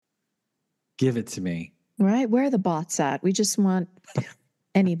Give it to me. Right? Where are the bots at? We just want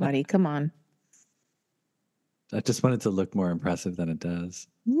anybody. Come on. I just want it to look more impressive than it does.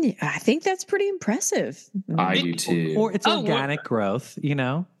 Yeah, I think that's pretty impressive. I do too. Or it's organic growth, you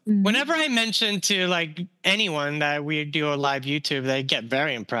know? Whenever I mention to like anyone that we do a live YouTube, they get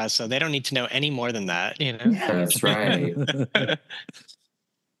very impressed. So they don't need to know any more than that, you know? That's right.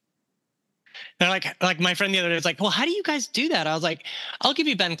 They're like my friend the other day was like, well, how do you guys do that? I was like, I'll give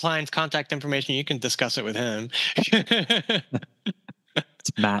you Ben Klein's contact information. You can discuss it with him.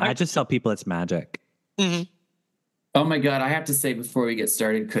 I just tell people it's magic. Mm-hmm. Oh my God, I have to say before we get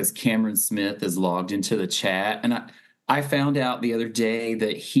started, because Cameron Smith is logged into the chat, and I found out the other day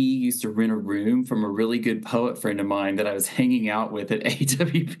that he used to rent a room from a really good poet friend of mine that I was hanging out with at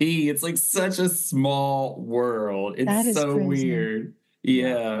AWP. It's like such a small world. It's so crazy. Weird.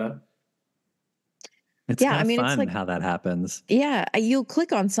 Yeah. It's kind of fun how that happens. Yeah. You'll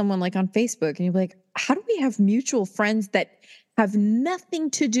click on someone like on Facebook and you'll be like, how do we have mutual friends that have nothing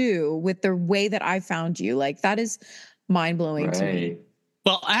to do with the way that I found you? Like, that is mind-blowing to me.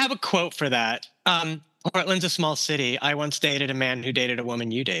 Well, I have a quote for that. Portland's a small city. I once dated a man who dated a woman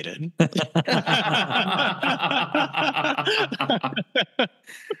you dated.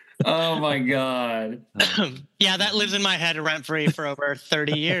 Oh my God. Yeah, that lives in my head rent-free for over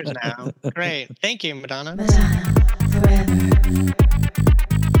 30 years now. Great. Thank you, Madonna. Madonna, forever.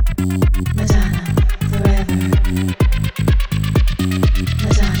 Madonna, forever.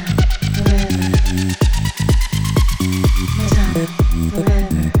 Madonna, forever. Madonna,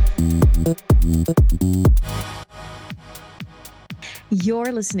 forever.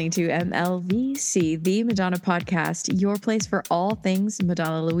 You're listening to MLVC, the Madonna podcast, your place for all things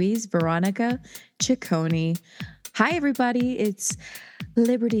Madonna Louise, Veronica Ciccone. Hi, everybody. It's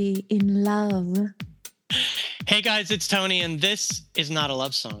Liberty in Love. Hey, guys, it's Tony, and this is not a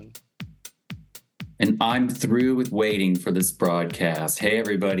love song. And I'm through with waiting for this broadcast. Hey,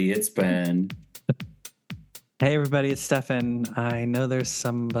 everybody, it's Ben. Hey, everybody, it's Stefan. I know there's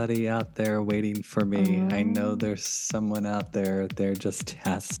somebody out there waiting for me. I know there's someone out there. There just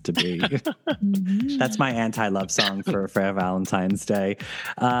has to be. That's my anti-love song for Valentine's Day.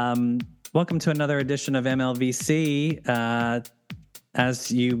 Welcome to another edition of MLVC.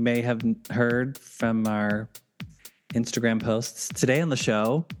 As you may have heard from our Instagram posts, today on the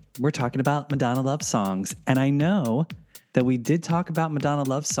show, we're talking about Madonna love songs. And I know that we did talk about Madonna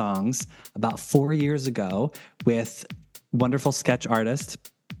love songs about 4 years ago with wonderful sketch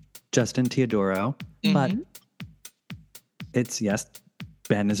artist Justin Teodoro. But it's, yes,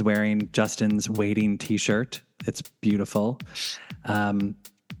 Ben is wearing Justin's Waiting t-shirt. It's beautiful.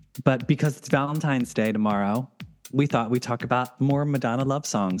 But because it's Valentine's Day tomorrow, we thought we'd talk about more Madonna love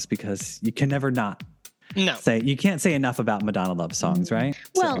songs because you can never not you can't say enough about Madonna love songs, right?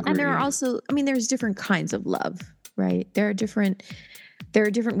 Well, and there are also, there's different kinds of love. Right. There are different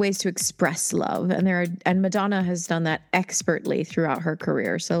ways to express love, and Madonna has done that expertly throughout her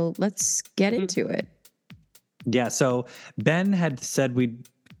career. So let's get into it. Yeah. So Ben had said we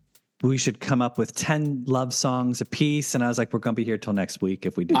should come up with 10 love songs a piece, and I was like, we're going to be here till next week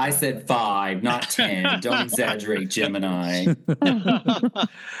if we do. I said 5, not 10. Don't exaggerate, Gemini. But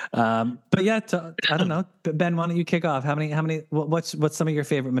yeah, I don't know. Ben, why don't you kick off? What's some of your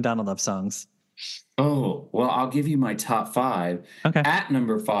favorite Madonna love songs? Oh, well, I'll give you my top 5. Okay. At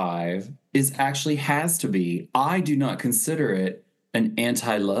number 5 is actually Has to Be. I do not consider it an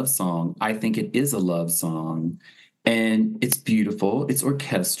anti-love song. I think it is a love song. And it's beautiful. It's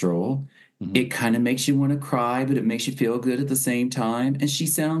orchestral. Mm-hmm. It kind of makes you want to cry, but it makes you feel good at the same time. And she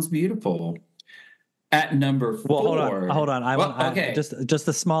sounds beautiful. At number 4. Well, hold on. Okay. Just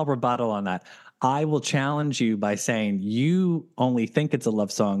a small rebuttal on that. I will challenge you by saying you only think it's a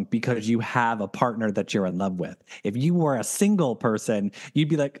love song because you have a partner that you're in love with. If you were a single person, you'd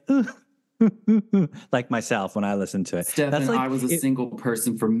be like, like myself when I listen to it. Stefan, I was a single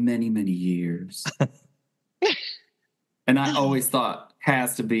person for many, many years. And I always thought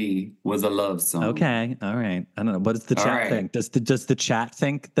Has to Be was a love song. Okay. All right. I don't know. What does the chat think? Does the chat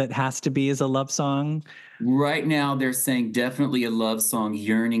think that Has to Be is a love song? Right now, they're saying definitely a love song,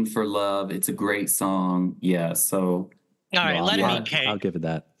 Yearning for Love. It's a great song. Yeah. So. All right. Let him eat cake. I'll give it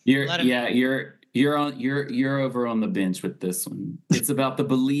that. You're over on the bench with this one. It's about the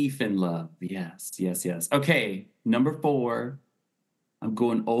belief in love. Yes. Okay. Number 4. I'm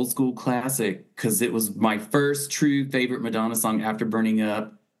going old school classic because it was my first true favorite Madonna song after Burning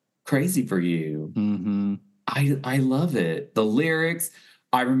Up. Crazy for You. Mm-hmm. I love it. The lyrics,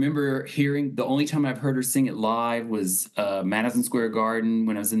 I remember hearing, the only time I've heard her sing it live was Madison Square Garden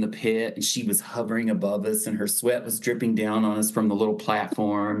when I was in the pit and she was hovering above us and her sweat was dripping down on us from the little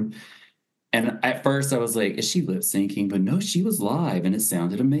platform. And at first I was like, is she lip syncing? But no, she was live and it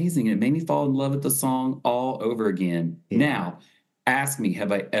sounded amazing. And it made me fall in love with the song all over again. Yeah. Now, ask me,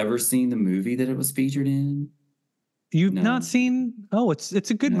 have I ever seen the movie that it was featured in? You've No. not seen? Oh, it's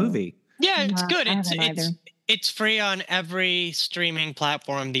a good No. movie. Yeah, it's No, good. I haven't either. It's free on every streaming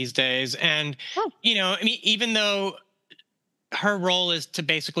platform these days. And Oh. I mean, even though her role is to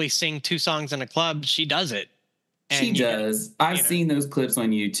basically sing 2 songs in a club, she does it. She And you get- does. I've seen those clips on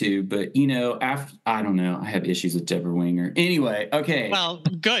YouTube, but after I don't know, I have issues with Deborah Winger. Anyway, okay. Well,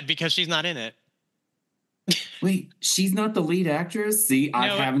 good, because she's not in it. Wait, she's not the lead actress? See, I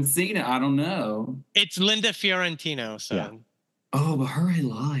No, haven't seen it. I don't know. It's Linda Fiorentino. So Yeah. Oh, but her I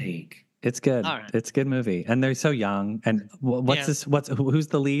like. It's good. All right. It's a good movie, and they're so young. And what's Yeah. this? Who's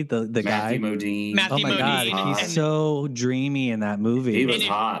the lead? The guy? Matthew Modine. Matthew Oh my God, Modine, he's and- so dreamy in that movie. He was And if-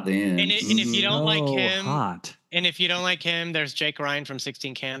 hot then. and if you don't like So him, hot. and if you don't like him, there's Jake Ryan from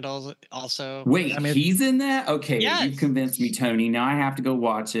 16 Candles also. Wait, I mean, he's in that? Okay, Yes. you've convinced me, Tony. Now I have to go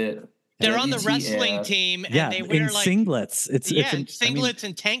watch it. They're on the WTF. wrestling team, and Yeah, they wear in like singlets. It's singlets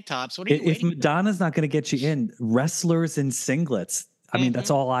and tank tops. What are you if waiting? Madonna's not going to get you in, wrestlers in singlets. I mean,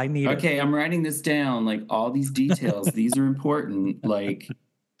 that's all I need. Okay, I'm writing this down. Like all these details, these are important. Like,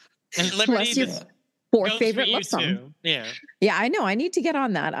 And Plus Liberty your goes fourth for favorite you love song. too. Yeah. Yeah, I know. I need to get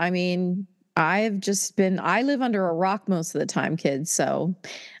on that. I mean, I live under a rock most of the time, kids. So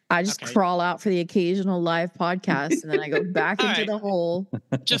I just Okay. crawl out for the occasional live podcast and then I go back All into right. the hole.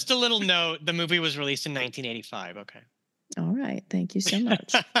 Just a little note: the movie was released in 1985. Okay. All right. Thank you so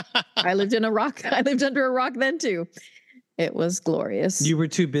much. I lived under a rock then too. It was glorious. You were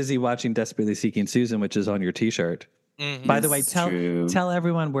too busy watching Desperately Seeking Susan, which is on your T-shirt. Mhm. By the way, That's true. tell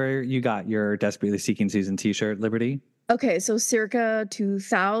everyone where you got your Desperately Seeking Susan T-shirt, Liberty. Okay, so circa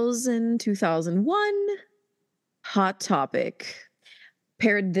 2000, 2001, Hot Topic.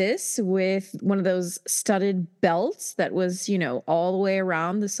 Paired this with one of those studded belts that was, all the way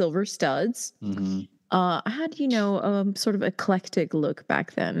around the silver studs. Mm-hmm. I had, sort of eclectic look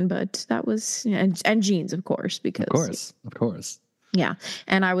back then, but that was, and jeans, of course, because. Of course. Yeah.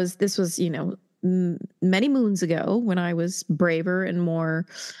 And this was, many moons ago when I was braver and more,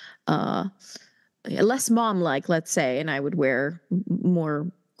 less mom-like, let's say, and I would wear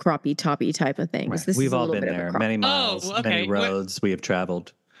more croppy toppy type of things. Right. This We've is a all little been bit of a there. crop. Many miles, okay. many roads we have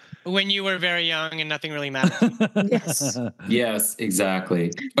traveled. When you were very young and nothing really mattered. Yes. Yes,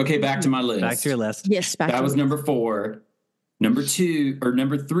 exactly. Okay, back to my list. Back to your list. Yes, back That to was number 4. Number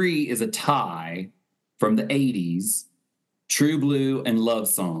 3 is a tie from the 80s. True Blue and Love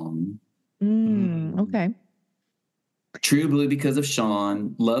Song. Okay. True Blue because of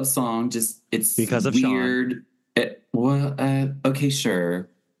Sean. Love Song it's Because of weird. Okay, sure.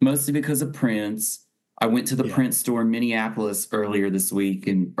 Mostly because of Prince. I went to the Prince store in Minneapolis earlier this week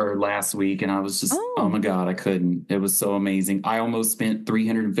or last week, and I was just, oh my God, I couldn't. It was so amazing. I almost spent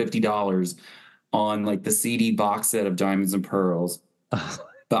 $350 on like the CD box set of Diamonds and Pearls, but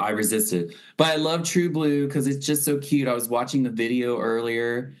I resisted. But I love True Blue because it's just so cute. I was watching the video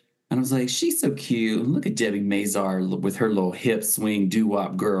earlier, and I was like, she's so cute. And look at Debbie Mazar with her little hip swing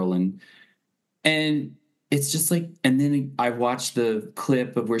doo-wop girl, and it's just like, and then I watched the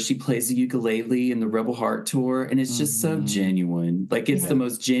clip of where she plays the ukulele in the Rebel Heart tour, and it's just so genuine. Like, it's the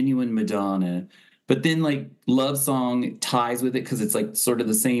most genuine Madonna. But then, like, Love Song ties with it because it's, like, sort of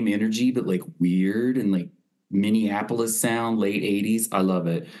the same energy, but, like, weird and, like, Minneapolis sound, late 80s. I love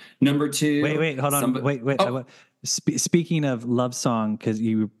it. Number 2. Wait, hold on. Wait. Oh. Speaking of Love Song, because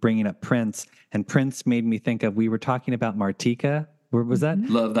you were bringing up Prince, and Prince made me think of, we were talking about Martika. Where was that?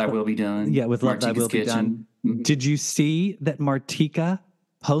 Love Thy Will Be Done. Yeah, with Love Thy Will Be Done. Mm-hmm. Did you see that Martika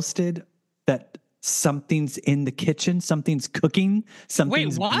posted that something's in the kitchen, something's cooking,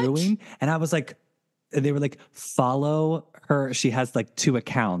 something's brewing? And I was like, they were like, follow her. She has like 2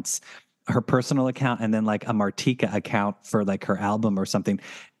 accounts, her personal account and then like a Martika account for like her album or something.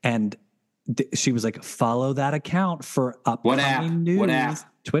 And she was like, follow that account for upcoming news. What app?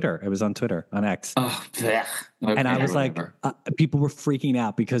 Twitter. It was on Twitter, on X. Oh, okay, and I was like, people were freaking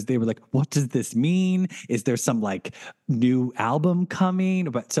out because they were like, what does this mean? Is there some like new album coming?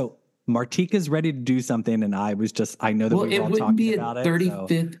 But so Martika's ready to do something. And I was just, I know that we were all talking about it. It wouldn't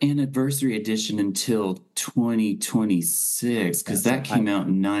be a 35th anniversary edition until 2026 because that came out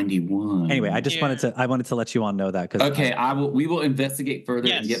in 91. Anyway, I wanted to let you all know that. Okay, we will investigate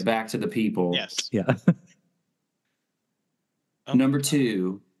further and get back to the people. Yes. Yeah. Number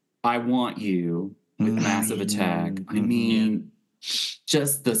 2, I Want You with Massive Attack. I mean,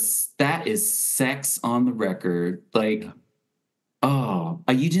 just that is sex on the record. Like, Oh,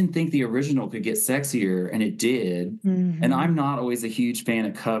 you didn't think the original could get sexier, and it did. And I'm not always a huge fan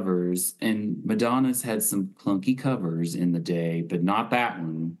of covers, and Madonna's had some clunky covers in the day, but not that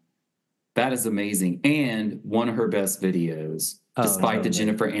one. That is amazing, and one of her best videos, despite the totally.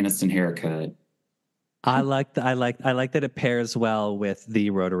 Jennifer Aniston haircut. I like that it pairs well with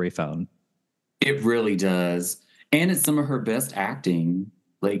the rotary phone. It really does, and it's some of her best acting.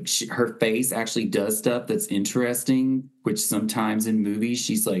 Like her face actually does stuff that's interesting, which sometimes in movies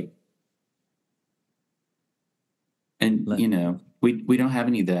she's like, and Let- you know, we don't have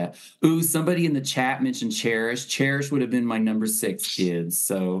any of that. Ooh, somebody in the chat mentioned Cherish. Cherish would have been my number 6, kids.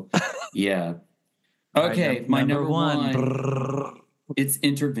 So yeah. All right, Okay, my number one. Brrr. It's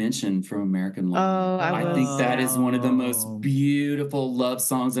Intervention from American Life. Oh, I think that is one of the most Oh. beautiful love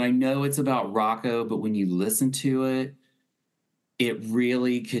songs. And I know it's about Rocco, but when you listen to it, it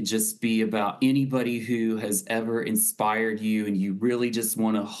really could just be about anybody who has ever inspired you, and you really just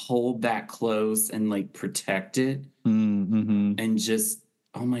want to hold that close and like protect it. Mm-hmm. And just,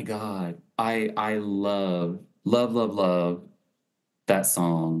 oh my God, I love that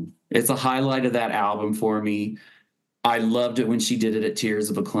song. It's a highlight of that album for me. I loved it when she did it at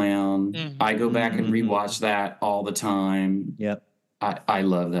Tears of a Clown. I go back and rewatch that all the time. Yep. I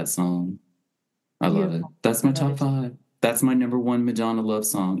love that song. I love it. Beautiful. That's my Love top it. 5. That's my number 1 Madonna love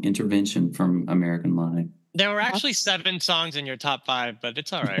song, Intervention from American Life. There were actually 7 songs in your top 5, but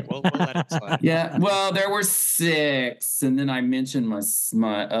it's all right. We'll let it slide. Yeah, well, there were 6, and then I mentioned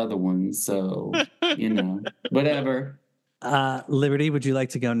my other ones, so you know, whatever. Liberty, would you like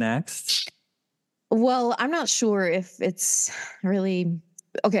to go next? Well, I'm not sure if it's really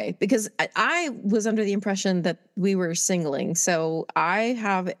okay because I was under the impression that we were singling. So I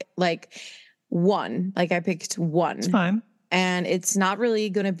have like one, like I picked one. It's fine. And it's not really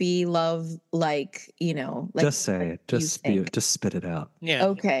going to be love like, like Just say it. Just spit it out. Yeah.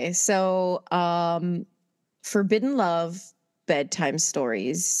 Okay. So, Forbidden Love bedtime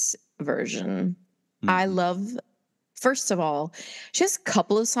stories version. I love, first of all, she has a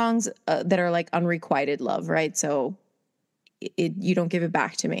couple of songs that are like unrequited love, right? So you don't give it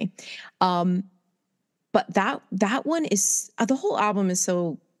back to me. But that one is the whole album is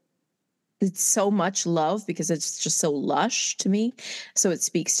it's so much love because it's just so lush to me. So it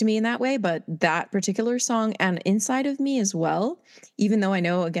speaks to me in that way. But that particular song and Inside of Me as well, even though I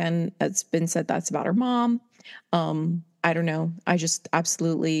know, again, it's been said that's about her mom. I don't know. I just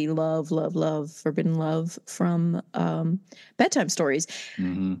absolutely love Forbidden Love from Bedtime Stories.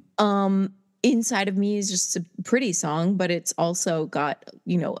 Inside of Me is just a pretty song, but it's also got,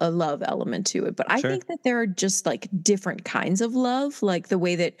 a love element to it. But I think that there are just like different kinds of love, like the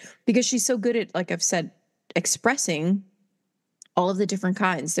way that, because she's so good at, like I've said, expressing all of the different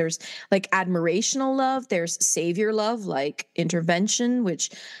kinds. There's like admirational love, there's savior love, like Intervention,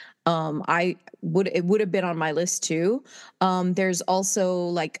 which it would have been on my list too. There's also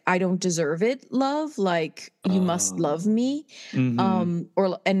like I don't deserve it love, like you must love me. And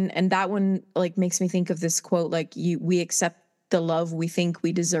that one like makes me think of this quote, like we accept the love we think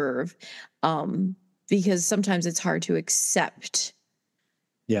we deserve. Because sometimes it's hard to accept.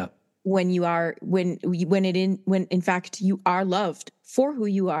 Yeah. When in fact you are loved for who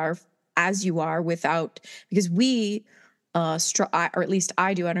you are, as you are, without, because we or at least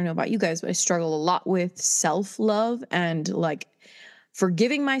I do. I don't know about you guys, but I struggle a lot with self-love and like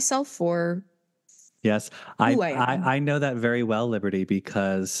forgiving myself for Yes, who I am. I know that very well, Liberty,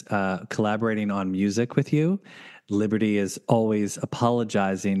 because collaborating on music with you, Liberty is always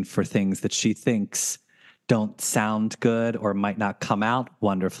apologizing for things that she thinks don't sound good or might not come out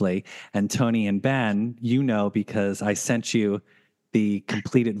wonderfully. And Tony and Ben, because I sent you the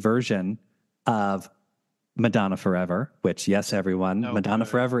completed version of Madonna Forever, which, yes, everyone, Madonna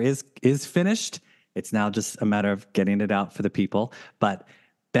Forever is finished. It's now just a matter of getting it out for the people. But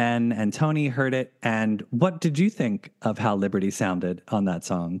Ben and Tony heard it. And what did you think of how Liberty sounded on that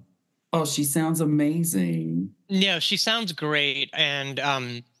song? Oh, she sounds amazing. Yeah, she sounds great. And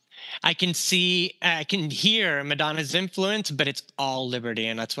I can hear Madonna's influence, but it's all Liberty.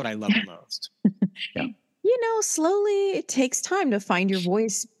 And that's what I love the most. Yeah. Slowly it takes time to find your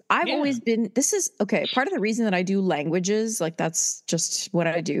voice. I've always been, part of the reason that I do languages, like that's just what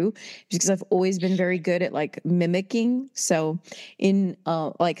I do, is because I've always been very good at like mimicking. So in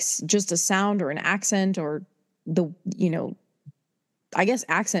like just a sound or an accent or I guess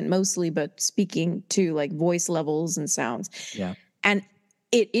accent mostly, but speaking to like voice levels and sounds. Yeah. And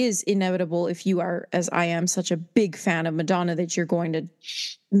it is inevitable if you are, as I am, such a big fan of Madonna, that you're going to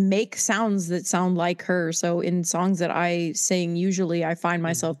make sounds that sound like her. So in songs that I sing, usually I find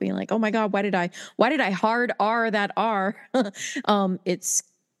myself being like, oh my God, why did I hard R that R? It's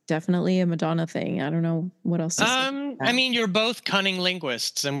definitely a Madonna thing. I don't know what else to say. I mean, you're both cunning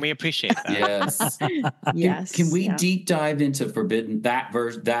linguists, and we appreciate that. Yes. Yes. Can we yeah. deep dive into Forbidden, that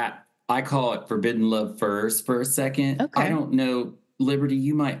verse, that I call it Forbidden Love first for a second? Okay. I don't know, Liberty,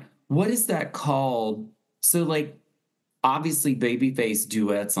 you might, what is that called? So like, obviously Babyface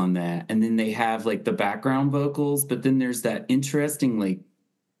duets on that, and then they have like the background vocals, but then there's that interesting like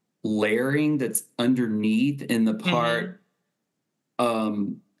layering that's underneath in the part,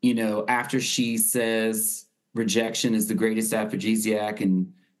 you know, after she says rejection is the greatest aphrodisiac,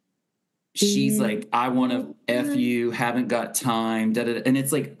 and she's like, I want to F you, haven't got time, da, da, da. And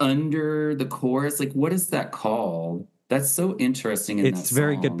it's like under the chorus. Like, what is that called? That's so interesting in It's that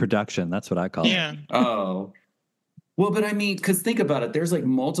very song. good production. That's what I call Yeah. it. Oh. Well, but I mean, because think about it, there's like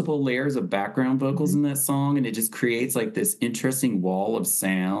multiple layers of background vocals in that song, and it just creates like this interesting wall of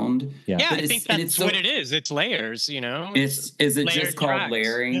sound. Yeah. Yeah, But I it's- think and that's it's so- what it is. It's layers, you know? Is it layered just called tracks.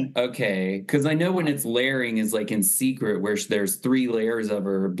 layering? Okay, because I know when it's layering is like in Secret, where there's 3 layers of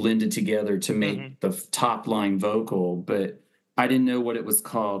her blended together to make the top line vocal, but I didn't know what it was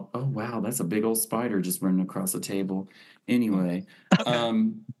called. Oh wow, that's a big old spider just running across the table. Anyway,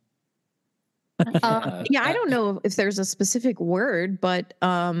 Yeah, I don't know if there's a specific word, but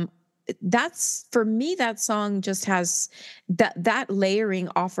that's, for me, that song just has that layering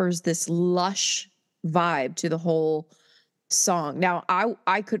offers this lush vibe to the whole song. Now,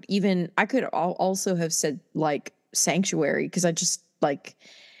 I could also have said like Sanctuary, because I just like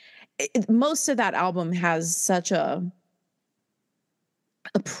most of that album has such a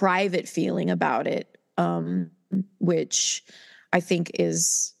private feeling about it, which I think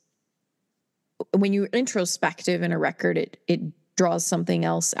is, when you're introspective in a record, it draws something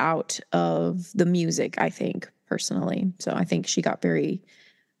else out of the music, I think, personally. So I think she got very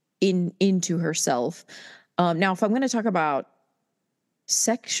into herself. Now, if I'm going to talk about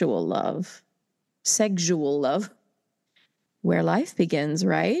sexual love, Where Life Begins,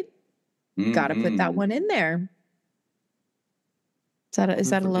 right? Got to put that one in there. Is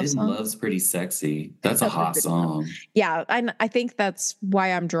that a love Forbidden song? Love's pretty sexy. That's a hot Forbidden Love. song. Yeah, I think that's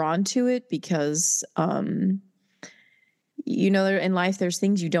why I'm drawn to it, because you know, in life there's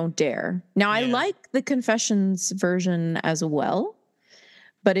things you don't dare. Now, I like the Confessions version as well,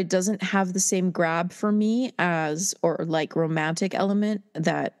 but it doesn't have the same grab for me as, or like romantic element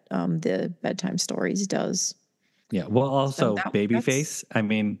that the Bedtime Stories does. Yeah. Well, also So Babyface. I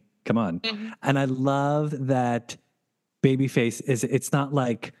mean, come on. Mm-hmm. And I love that Babyface it's not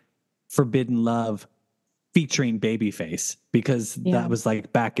like Forbidden Love featuring Babyface, because that was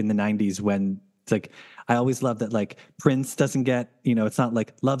like back in the 90s when it's like, I always love that like Prince doesn't get, you know, it's not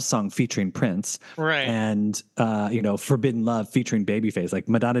like love song featuring Prince. Right. And, you know, Forbidden Love featuring Babyface. Like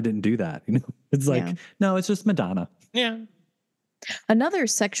Madonna didn't do that. You know, it's like, no, it's just Madonna. Yeah. Another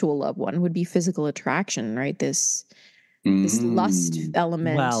sexual love one would be Physical Attraction, right? This lust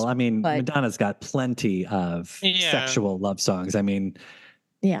element. Well, I mean, but Madonna's got plenty of sexual love songs. I mean,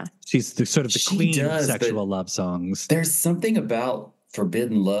 she's sort of the queen of sexual love songs. There's something about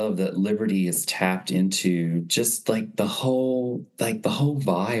Forbidden Love that Liberty is tapped into, just like the whole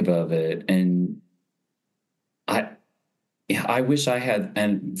vibe of it. And I wish I had,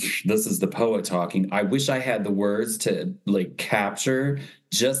 and this is the poet talking, I wish I had the words to like capture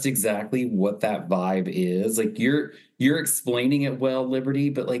just exactly what that vibe is. Like you're explaining it well, Liberty,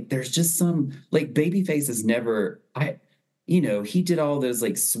 but like there's just some, like Babyface is never, you know, he did all those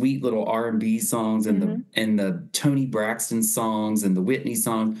like sweet little R&B songs and the Toni Braxton songs and the Whitney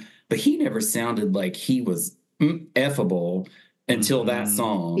song, but he never sounded like he was effable until that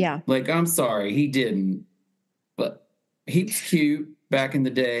song. Yeah. Like, I'm sorry, he didn't, but he was cute back in the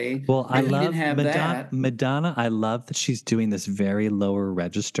day. Well, I love that. Madonna. I love that she's doing this very lower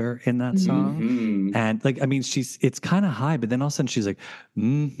register in that song. And like, I mean, it's kind of high, but then all of a sudden she's like,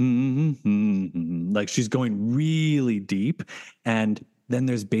 like she's going really deep. And then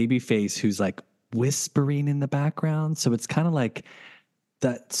there's Babyface who's like whispering in the background. So it's kind of like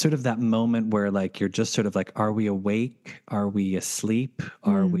that sort of that moment where like, you're just sort of like, are we awake? Are we asleep?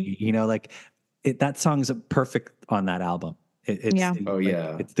 Are we, you know, like that song's perfect on that album. It's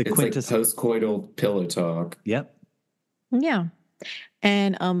it's the quintessence. Like post-coital pillow talk. Yep. Yeah.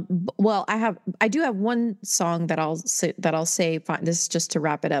 And well, I do have one song that I'll say this, just to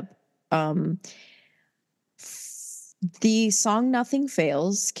wrap it up. The song Nothing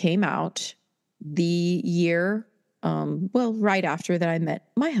Fails came out the year well, right after that I met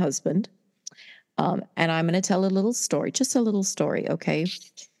my husband. And I'm going to tell a little story, just a little story, okay?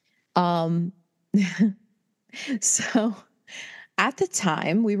 Um, so at the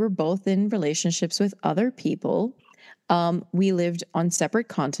time, we were both in relationships with other people. We lived on separate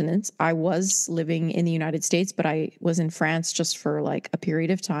continents. I was living in the United States, but I was in France just for like a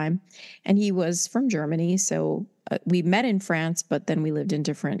period of time. And he was from Germany. So we met in France, but then we lived in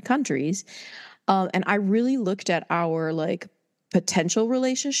different countries. And I really looked at our like potential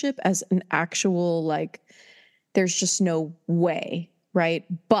relationship as an actual, like, there's just no way, right?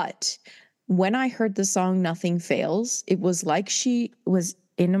 But when I heard the song Nothing Fails, it was like she was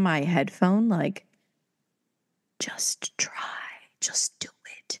in my headphone, like, just try, just do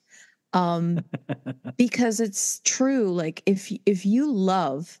it. Because it's true. Like if you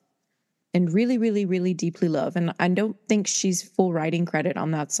love and really, really, really deeply love, and I don't think she's full writing credit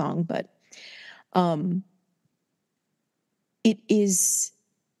on that song, but it is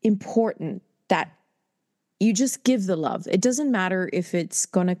important that you just give the love. It doesn't matter if it's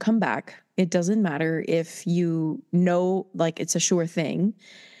going to come back. It doesn't matter if you know, like, it's a sure thing.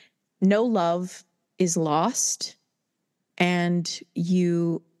 No love is lost, and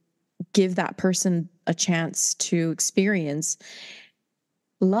you give that person a chance to experience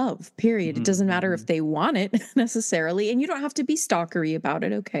love, period. It doesn't matter if they want it necessarily, and you don't have to be stalkery about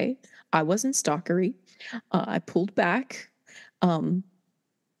it, okay? I wasn't stalkery. I pulled back. And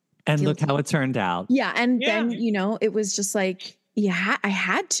look how it turned out. Yeah, and then, you know, it was just like, yeah, I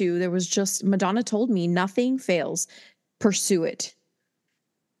had to. There was just, Madonna told me, nothing fails. Pursue it.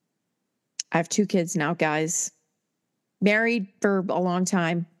 I have 2 kids now, guys. Married for a long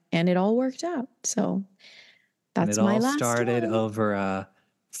time, and it all worked out. So that's my last And it all started one. over a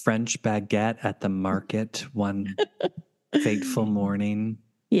French baguette at the market one fateful morning.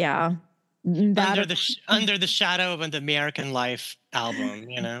 Yeah. Under the shadow of an American Life album,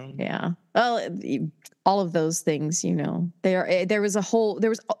 you know? Yeah. Well, all of those things, you know, there was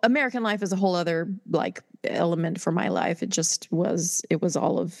American Life is a whole other like element for my life. It was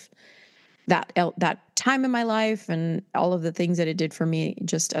all of that time in my life and all of the things that it did for me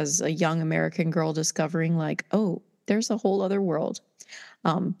just as a young American girl discovering like, oh, there's a whole other world.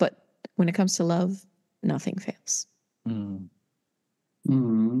 But when it comes to love, nothing fails.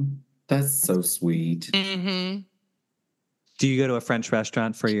 That's so sweet. Mm-hmm. Do you go to a French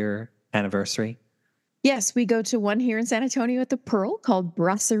restaurant for your anniversary? Yes, we go to one here in San Antonio at the Pearl called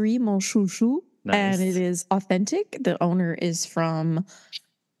Brasserie Mon Chouchou. Nice. And it is authentic. The owner is from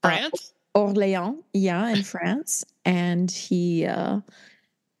France? Orléans, in France. And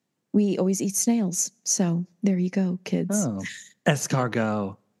we always eat snails. So there you go, kids. Oh,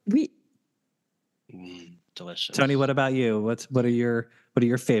 escargot. Delicious. Tony, what about you? What are your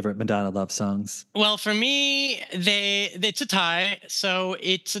favorite Madonna love songs? Well, for me, it's a tie. So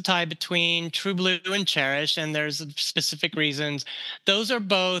it's a tie between True Blue and Cherish, and there's specific reasons. Those are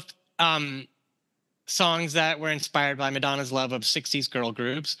both songs that were inspired by Madonna's love of 60s girl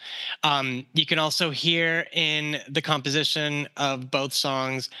groups. You can also hear in the composition of both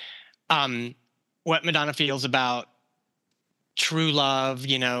songs what Madonna feels about true love,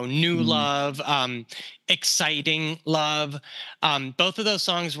 you know, new love, exciting love. Both of those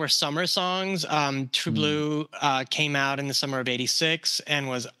songs were summer songs. True Blue came out in the summer of '86 and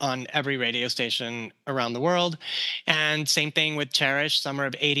was on every radio station around the world. And same thing with Cherish, summer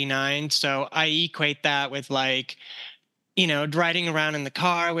of '89. So I equate that with like, you know, riding around in the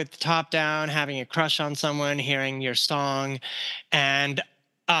car with the top down, having a crush on someone, hearing your song. And,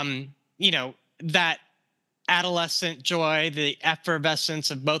 you know, that adolescent joy, the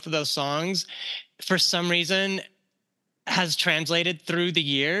effervescence of both of those songs, for some reason has translated through the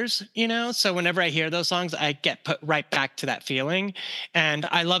years, you know? So whenever I hear those songs, I get put right back to that feeling. And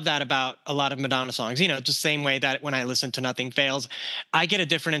I love that about a lot of Madonna songs, you know, just same way that when I listen to Nothing Fails, I get a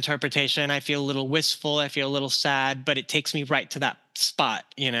different interpretation. I feel a little wistful. I feel a little sad, but it takes me right to that spot,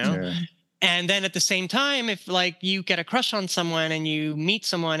 you know? Sure. And then at the same time, if like you get a crush on someone and you meet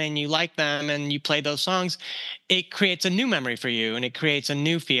someone and you like them and you play those songs, it creates a new memory for you and it creates a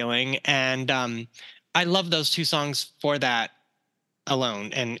new feeling. And I love those 2 songs for that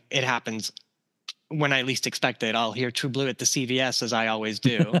alone. And it happens when I least expect it. I'll hear True Blue at the CVS, as I always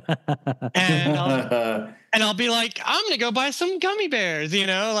do. and I'll be like, I'm going to go buy some gummy bears, you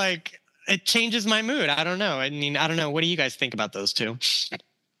know, like it changes my mood. I don't know. I mean, I don't know. What do you guys think about those 2?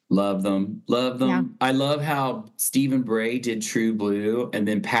 Love them. Yeah. I love how Stephen Bray did True Blue, and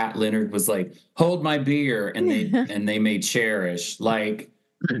then Pat Leonard was like, "Hold my beer," and they made Cherish. Like,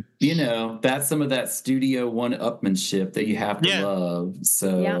 you know, that's some of that studio one-upmanship that you have to love.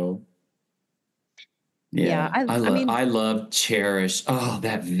 So, Yeah, I love Cherish. Oh,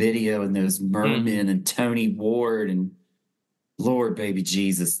 that video and those mermen and Tony Ward and Lord baby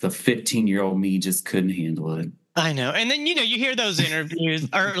Jesus, the 15-year-old me just couldn't handle it. I know. And then, you hear those interviews,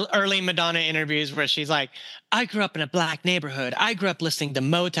 early Madonna interviews where she's like, I grew up in a black neighborhood. I grew up listening to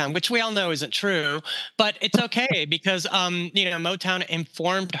Motown, which we all know isn't true, but it's okay because, Motown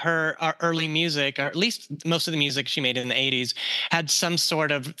informed her early music, or at least most of the music she made in the 80s had some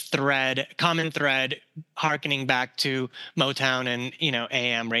sort of common thread, harkening back to Motown and,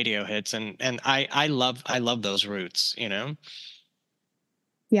 AM radio hits. And I love those roots, Yeah,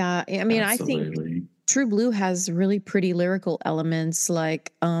 I mean, I think Absolutely. True Blue has really pretty lyrical elements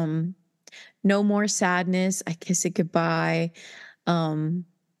like No More Sadness, I Kiss It Goodbye.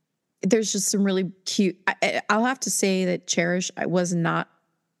 There's just some really cute. I'll have to say that Cherish, I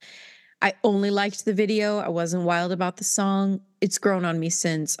only liked the video. I wasn't wild about the song. It's grown on me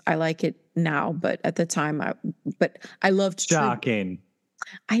since. I like it now, but at the time I loved Shocking.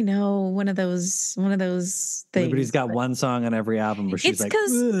 I know, one of those things. Liberty's got one song on every album where she's like,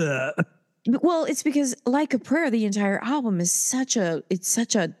 ugh. Well, it's because Like a Prayer, the entire album is such a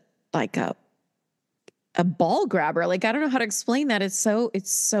like a ball grabber. Like, I don't know how to explain that. It's so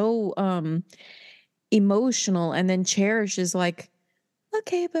emotional. And then Cherish is like,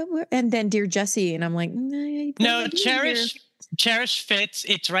 okay, but and then Dear Jessie, and I'm like, no, Cherish fits.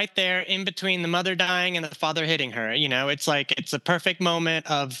 It's right there in between the mother dying and the father hitting her. It's like, it's a perfect moment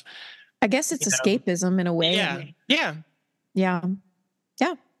of, I guess it's escapism in a way. Yeah. Yeah. Yeah.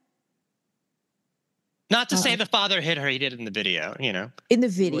 Yeah. Not to say the father hit her, he did in the video, In the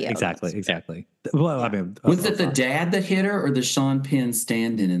video. Exactly. Well, I mean, was it the dad that hit her or the Sean Penn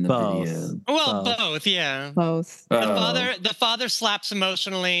stand-in in the Both. video? Well, both, yeah. Both. The father slaps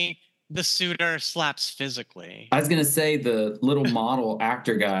emotionally, the suitor slaps physically. I was gonna say the little model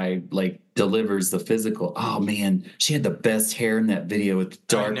actor guy delivers the physical. Oh man, she had the best hair in that video with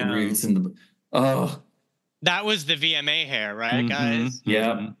dark roots and that was the VMA hair, right, guys?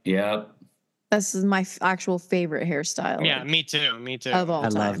 Yep. This is my actual favorite hairstyle. Yeah, me too. Of all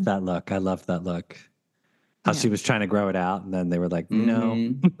time. I love that look. How she was trying to grow it out, and then they were like,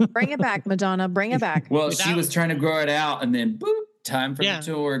 no. Bring it back, Madonna. Bring it back. Well, she was trying to grow it out, and then boop, time for the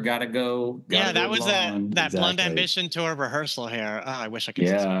tour. Gotta go. That was that Blonde Ambition tour rehearsal hair. Oh, I wish I could.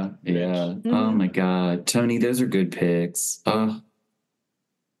 Yeah. Oh my God, Tony, those are good picks.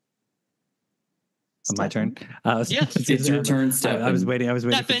 My turn. Yes, it's your turn, Stephen. I was waiting for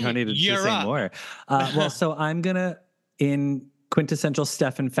Stephen, Tony to say more. Well, so I'm gonna, in quintessential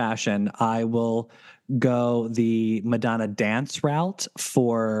Stephen fashion, I will go the Madonna dance route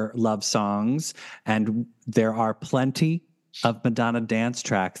for love songs, and there are plenty of Madonna dance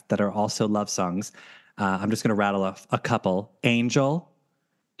tracks that are also love songs. I'm just gonna rattle off a couple: Angel,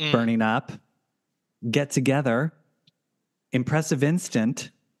 Burning Up, Get Together, Impressive Instant,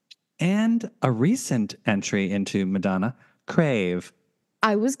 and a recent entry into Madonna, Crave.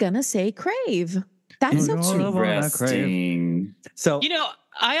 I was gonna say Crave. That's so interesting. So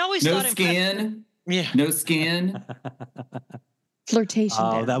I always thought skin. No skin. Flirtation.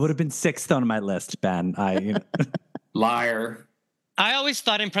 Oh, that would have been 6th on my list, Ben. Liar. I always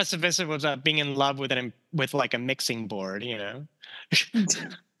thought Impressive Instant was being in love with like a mixing board,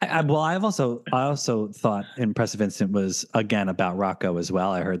 I also thought Impressive Instant was again about Rocco as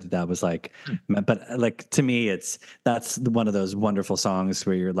well. I heard that was like, but like to me, that's one of those wonderful songs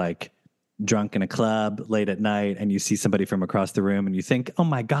where you're like drunk in a club late at night and you see somebody from across the room and you think, oh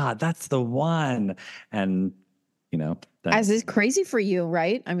my God, that's the one. And as is crazy for you,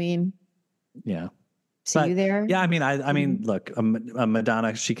 right? I mean, yeah. See you there. Yeah, I mean, look,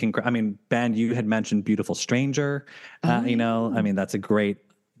 Madonna, she can. I mean, Ben, you had mentioned "Beautiful Stranger." I mean, that's a great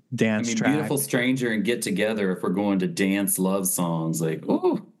dance track. Beautiful Stranger and Get Together. If we're going to dance love songs,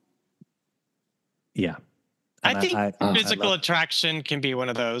 yeah. I think physical attraction can be one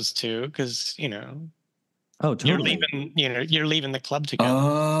of those too, because oh, totally. You're leaving the club together.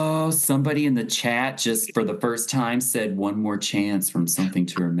 Oh, somebody in the chat just for the first time said "One More Chance" from Something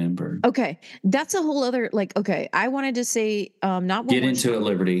to Remember. Okay, that's a whole other Okay, I wanted to say not Get into it,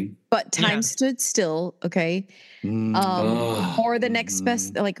 Liberty, but Time Stood Still. Okay, or the next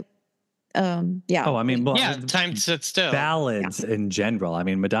best yeah. Oh, I mean, Time Stood Still. Ballads in general. I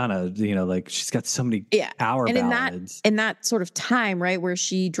mean, Madonna, she's got so many power ballads. In that sort of time, right, where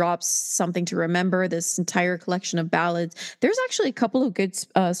she drops Something to Remember, this entire collection of ballads. There's actually a couple of good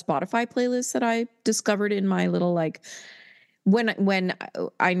Spotify playlists that I discovered in my little when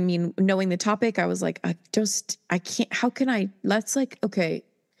knowing the topic, I was like, I can't. How can I? Let's okay,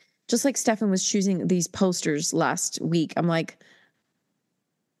 just like Stefan was choosing these posters last week. I'm like,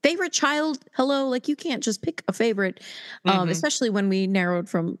 favorite child. Hello, like you can't just pick a favorite, especially when we narrowed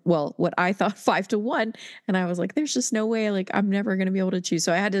from what I thought 5 to 1, and I was like, there's just no way, like I'm never gonna be able to choose.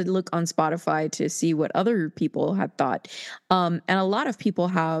 So I had to look on Spotify to see what other people had thought, and a lot of people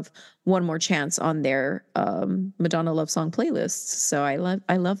have One More Chance on their Madonna love song playlists. So I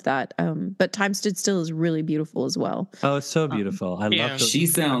love that. But Time Stood Still is really beautiful as well. Oh, it's so beautiful. I yeah. love the She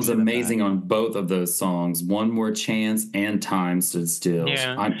sounds production of that. amazing on both of those songs, One More Chance and Time Stood Still.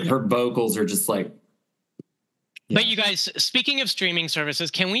 Yeah. Her vocals are just like, But you guys, speaking of streaming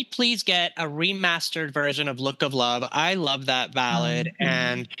services, can we please get a remastered version of Look of Love? I love that ballad,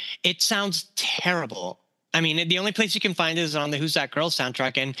 and it sounds terrible. I mean, the only place you can find it is on the Who's That Girl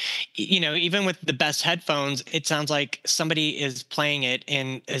soundtrack. And, you know, even with the best headphones, it sounds like somebody is playing it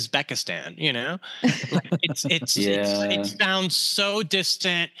in Uzbekistan, you know? Like it sounds so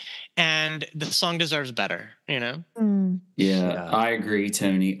distant, and the song deserves better, you know? Yeah, I agree,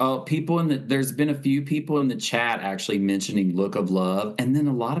 Tony. Oh, there's been a few people in the chat actually mentioning Look of Love, and then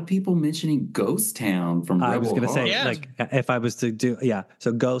a lot of people mentioning Ghost Town from Rebel I was going to say, Yeah. like, if I was to do,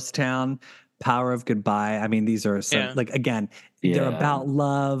 so Ghost Town, Power of Goodbye. I mean, these are some, like, again, they're about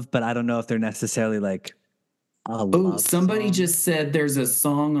love, but I don't know if they're necessarily like a love somebody song. just said there's a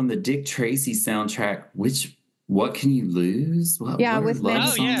song on the Dick Tracy soundtrack, What Can You Lose? With Mandy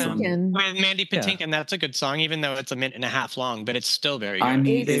Patinkin. With Mandy Patinkin, that's a good song, even though it's a minute and a half long, but it's still very good. I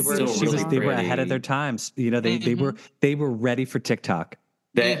mean, It's they were ahead of their times. You know, they were ready for TikTok.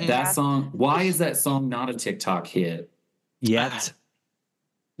 That song. Why is that song not a TikTok hit yet?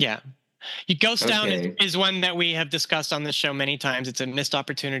 Ghost Town is one that we have discussed on this show many times. It's a missed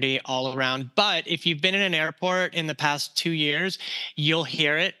opportunity all around. But if you've been in an airport in the past 2 years, you'll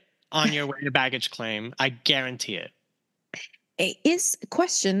hear it on your way to baggage claim. I guarantee it. Is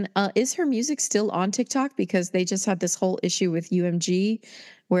her music still on TikTok? Because they just had this whole issue with UMG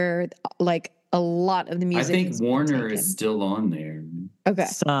where like a lot of the music. I think Warner is still on there. Okay.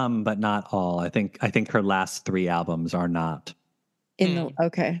 Some, but not all. I think her last 3 albums are not.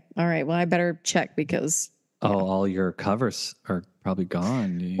 Okay. All right. Well, I better check because all your covers are probably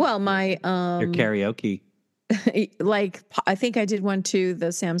gone. Well, my your karaoke. Like I think I did one too,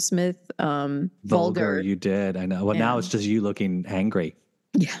 the Sam Smith Vulgar. You did. I know. Well, now it's just you looking angry.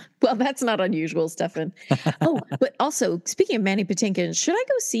 Yeah. Well, that's not unusual, Stefan. But also speaking of Mandy Patinkin, should I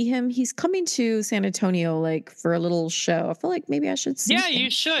go see him? He's coming to San Antonio like for a little show. I feel like maybe I should see him.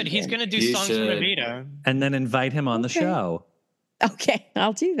 You should. He's going to do songs from Evita. And then invite him on the show. Okay,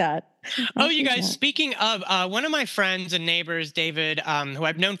 I'll do that. You guys, speaking of, one of my friends and neighbors, David, who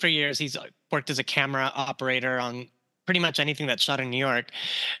I've known for years, he's worked as a camera operator on pretty much anything that's shot in New York.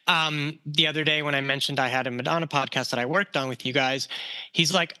 The other day when I mentioned I had a Madonna podcast that I worked on with you guys,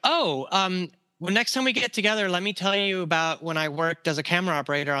 he's like, well, next time we get together, let me tell you about when I worked as a camera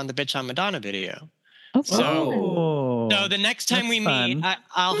operator on the Bitch on Madonna video. So the next time we meet,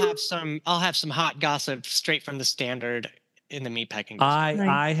 I'll have some hot gossip straight from the Standard in the meatpacking.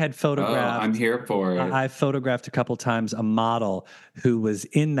 I had photographed. I'm here for it. I photographed a couple times a model who was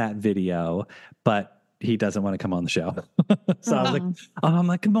in that video, but he doesn't want to come on the show. So I'm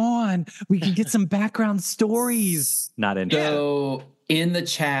like, come on, we can get some background stories. Not in. So in the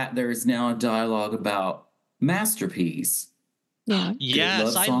chat, there is now a dialogue about Masterpiece. Yeah.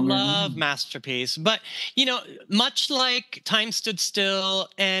 Yes, I love Masterpiece. But, you know, much like Time Stood Still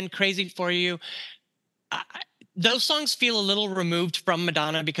and Crazy for You, those songs feel a little removed from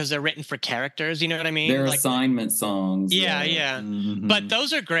Madonna because they're written for characters. You know what I mean? They're assignment songs. Yeah. Mm-hmm. But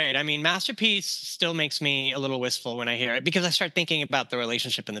those are great. I mean, Masterpiece still makes me a little wistful when I hear it because I start thinking about the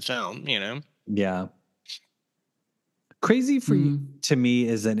relationship in the film, you know? Yeah. Crazy for You, to me,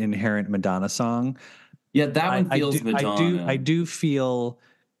 is an inherent Madonna song. Yeah, that one feels Madonna. I do feel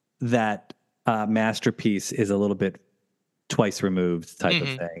that Masterpiece is a little bit twice removed type of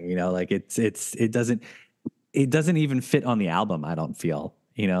thing. You know, like it doesn't even fit on the album. I don't feel,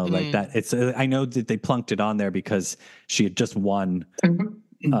 you know, like that. It's I know that they plunked it on there because she had just won,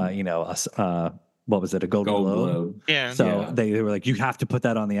 you know, what was it, a Golden Globe? Yeah. So they were like, you have to put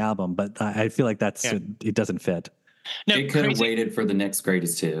that on the album, but I feel like it doesn't fit. No, it could have waited for the next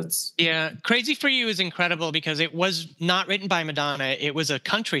greatest hits. Yeah, Crazy for You is incredible because it was not written by Madonna. It was a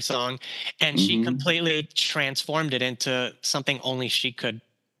country song, and she completely transformed it into something only she could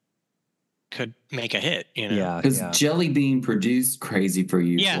make a hit, you know? Yeah, because Jelly Bean produced Crazy for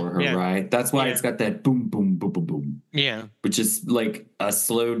You for her, right? That's why it's got that boom, boom, boom, boom, boom. Yeah. Which is like a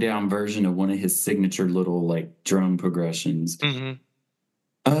slowed down version of one of his signature little like drum progressions.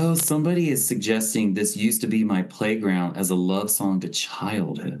 Oh, somebody is suggesting this used to be my playground as a love song to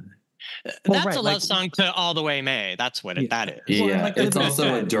childhood. Well, That's right, a like love song to All the Way May. That's what that is. Well, Yeah, like it's Liberty also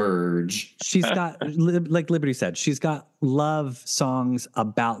a said, dirge. she's got, like Liberty said, she's got love songs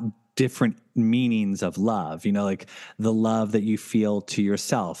about different meanings of love, you know, like the love that you feel to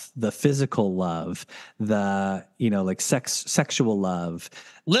yourself, the physical love, the, you know, like sexual love.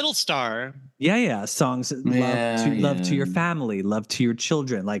 Little Star. Yeah, songs love to your family, love to your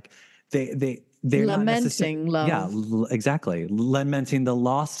children. Like they're not necessarily Lamenting love. exactly, lamenting the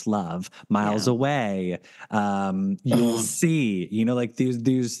lost love, miles away. You'll see, you know, like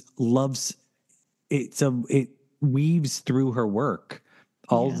these loves. It weaves through her work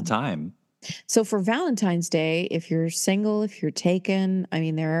all the time. So for Valentine's Day, if you're single, if you're taken, I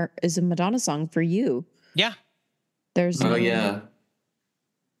mean, there is a Madonna song for you. Yeah. There's yeah.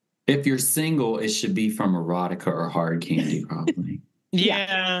 If you're single, it should be from erotica or hard candy, probably.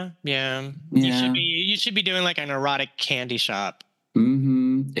 Yeah. You should be doing like an erotic candy shop.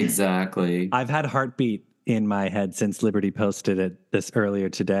 Exactly. I've had Heartbeat in my head since Liberty posted it this earlier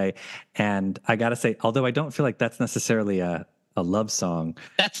today, and I gotta say, although I don't feel like that's necessarily a love song,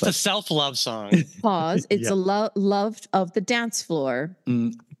 That's the self-love song. Pause. It's a love of the dance floor.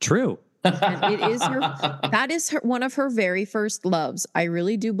 True. And it is that is one of her very first loves. I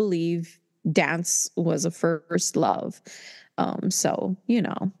really do believe dance was a first love. So, you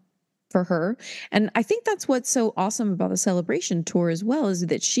know, for her. And I think that's what's so awesome about the Celebration tour as well, is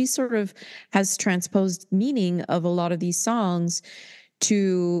that she sort of has transposed meaning of a lot of these songs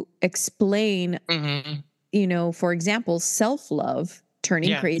to explain, you know, for example, self-love,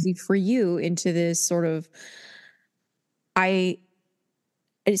 Turning Crazy for You, into this sort of,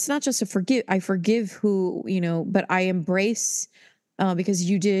 it's not just I forgive who, you know, but I embrace, because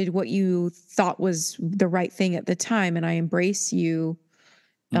you did what you thought was the right thing at the time. And I embrace you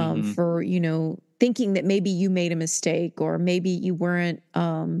for, you know, thinking that maybe you made a mistake, or maybe you weren't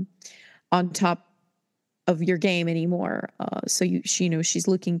on top of your game anymore. So she, you know, she's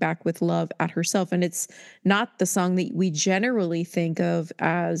looking back with love at herself. And it's not the song that we generally think of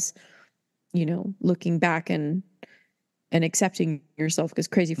as, you know, looking back and accepting yourself, because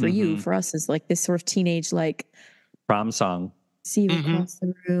Crazy for You for us is like this sort of teenage, like, prom song. See you across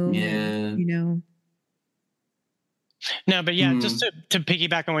the room. Yeah. You know. No, but yeah, just to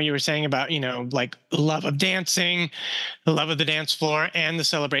piggyback on what you were saying about, you know, like love of dancing, the love of the dance floor, and the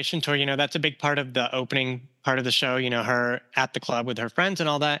Celebration tour, you know, that's a big part of the opening part of the show, you know, her at the club with her friends and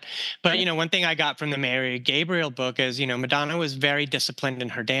all that. But, you know, one thing I got from the Mary Gabriel book is, you know, Madonna was very disciplined in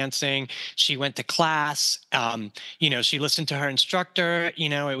her dancing. She went to class, you know, she listened to her instructor, you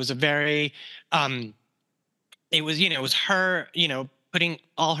know, it was a very, it was, you know, it was her, you know, putting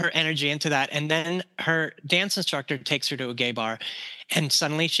all her energy into that. And then her dance instructor takes her to a gay bar, and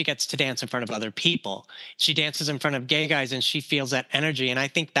suddenly she gets to dance in front of other people. She dances in front of gay guys, and she feels that energy. And I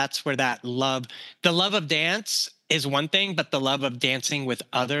think that's where that love, the love of dance is one thing, but the love of dancing with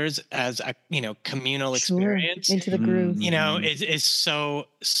others as a, you know, communal experience into the groove, you know, is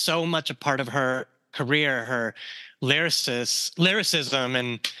so much a part of her career, her lyricism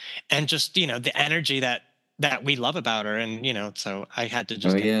and just, you know, the energy that we love about her. And, you know, so I had to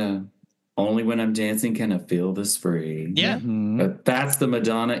just only when I'm dancing can I feel this free. But that's the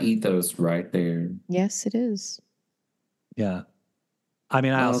Madonna ethos right there. Yes, it is. Yeah. I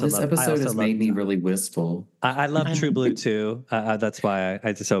mean, I also this episode has made me really wistful. I love True Blue too. That's why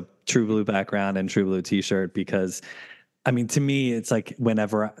I just so True Blue background and True Blue t-shirt, because I mean, to me, it's like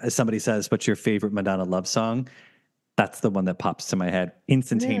whenever somebody says, "What's your favorite Madonna love song?" That's the one that pops to my head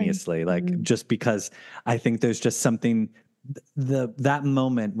instantaneously. Really? Like, just because I think there's just something, that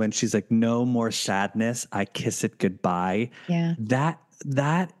moment when she's like, "No more sadness, I kiss it goodbye." Yeah.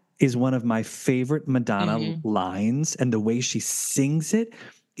 That is one of my favorite Madonna lines, and the way she sings it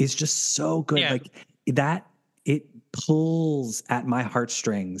is just so good. Yeah. Like that, it pulls at my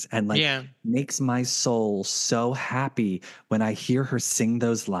heartstrings and like makes my soul so happy when I hear her sing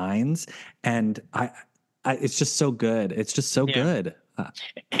those lines. And it's just so good. It's just so good.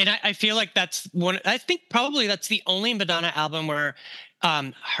 And I feel like that's one. I think probably that's the only Madonna album where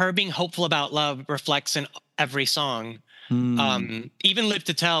her being hopeful about love reflects in every song. Even Live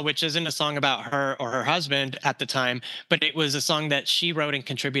to Tell, which isn't a song about her or her husband at the time, but it was a song that she wrote and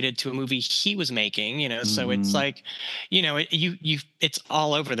contributed to a movie he was making, you know. So it's like, you know, it's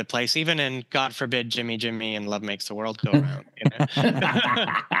all over the place, even in God Forbid Jimmy Jimmy and Love Makes the World Go Round, you know?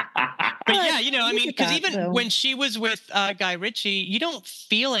 But yeah, you know, I mean, because even when she was with Guy Ritchie, you don't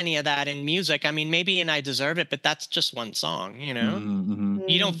feel any of that in music. I mean, maybe in I Deserve It, but that's just one song, you know?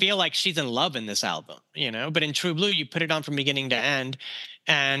 You don't feel like she's in love in this album, you know? But in True Blue, you put it on from beginning to end,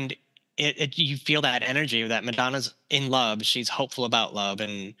 and you feel that energy that Madonna's in love. She's hopeful about love,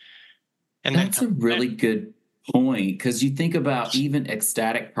 and and then That's a really good point, because you think about even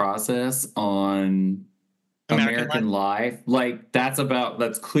Ecstatic Process on American Life, like that's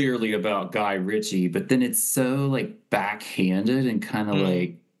clearly about Guy Ritchie, but then it's so like backhanded and kind of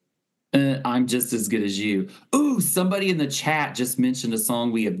like, I'm just as good as you. Ooh, somebody in the chat just mentioned a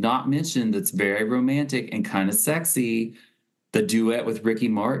song we have not mentioned that's very romantic and kind of sexy, the duet with Ricky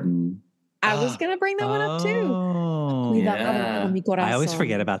Martin. I was gonna bring that one up too. Oh, Cuidado con mi I always corazón.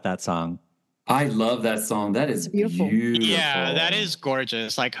 forget about that song. I love that song. That is beautiful. Yeah, that is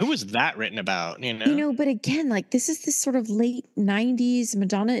gorgeous. Like, who was that written about? You know, But again, like this is this sort of late 90s.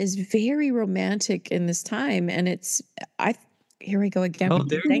 Madonna is very romantic in this time. And here we go again. Oh, with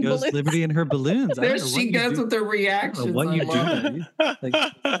there dang goes balloons. Liberty and her balloons. I There don't know she what you goes do. with the I don't know reactions. what I you do. love it.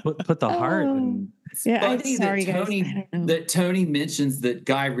 Like, put the heart and It's Yeah, I'm funny sorry, that guys. I Tony don't know. that Tony mentions that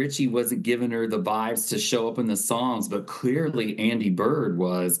Guy Ritchie wasn't giving her the vibes to show up in the songs, but clearly Andy Bird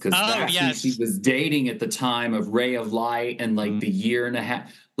was, because that's who she was dating at the time of Ray of Light, and like the year and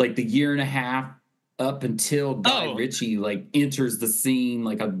a half up until Guy Ritchie like enters the scene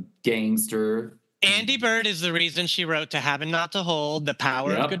like a gangster. Andy Bird is the reason she wrote To Have and Not to Hold, The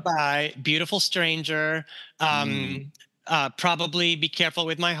Power of Goodbye, Beautiful Stranger, probably Be Careful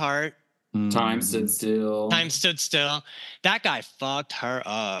with My Heart. Time Stood Still. Time Stood Still. That guy fucked her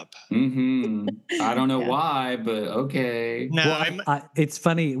up. I don't know why, but okay. No, it's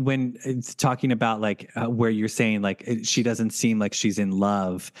funny when it's talking about like where you're saying like she doesn't seem like she's in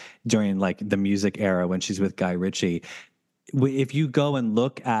love during like the music era when she's with Guy Ritchie. If you go and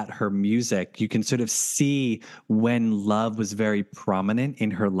look at her music, you can sort of see when love was very prominent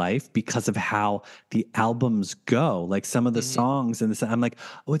in her life because of how the albums go. Like some of the songs, and I'm like,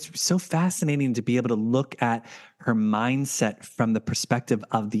 oh, it's so fascinating to be able to look at her mindset from the perspective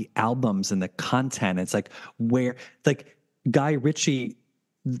of the albums and the content. It's like like Guy Ritchie,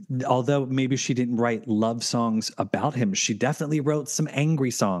 although maybe she didn't write love songs about him, she definitely wrote some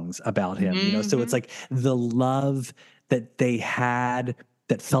angry songs about him, so it's like the love that they had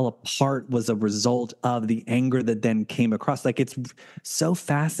that fell apart was a result of the anger that then came across. Like it's so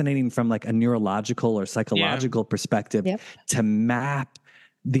fascinating from like a neurological or psychological perspective to map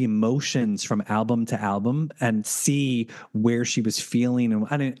the emotions from album to album and see where she was feeling. And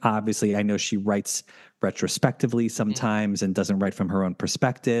I mean, obviously I know she writes retrospectively sometimes and doesn't write from her own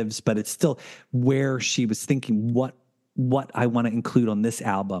perspectives, but it's still where she was thinking, what I want to include on this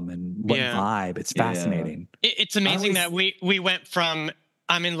album and what vibe. It's fascinating. It's amazing that we went from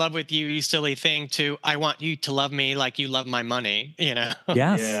I'm in love with you, you silly thing, to I want you to love me like you love my money, Yes.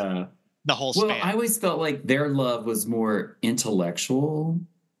 Yeah. The whole span. Well, I always felt like their love was more intellectual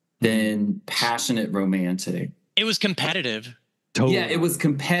than passionate romantic. It was competitive. Totally. Yeah, it was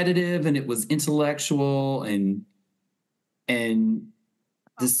competitive and it was intellectual and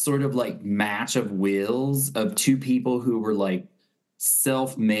this sort of like match of wills of two people who were like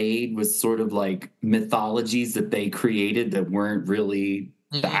self-made with sort of like mythologies that they created that weren't really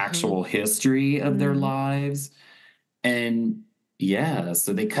the actual history of their lives. And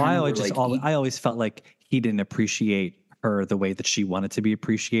so they kind of I always felt like he didn't appreciate her the way that she wanted to be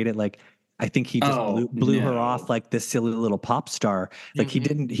appreciated. Like I think he just blew her off like this silly little pop star. Like he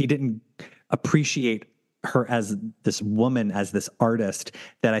didn't appreciate her as this woman, as this artist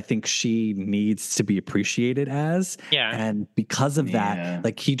that I think she needs to be appreciated as. Yeah. And because of that,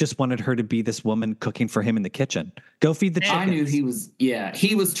 like he just wanted her to be this woman cooking for him in the kitchen. Go feed the chickens. I knew he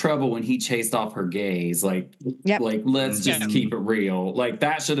was trouble when he chased off her gaze. Like, let's just keep it real. Like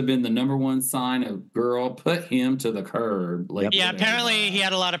that should have been the number one sign of girl, put him to the curb. Like, apparently he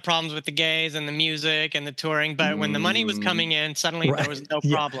had a lot of problems with the gays and the music and the touring, but when the money was coming in, suddenly there was no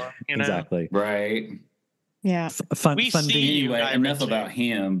problem. You know? Exactly. Right. Yeah. Fun anyway, enough about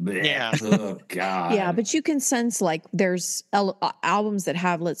him. But oh God. Yeah, but you can sense like there's albums that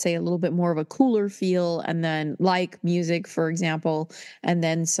have, let's say, a little bit more of a cooler feel, and then like Music, for example, and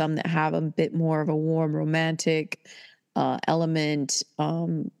then some that have a bit more of a warm romantic element,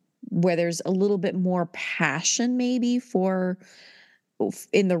 where there's a little bit more passion maybe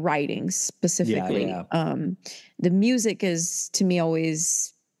in the writing specifically. The music is, to me,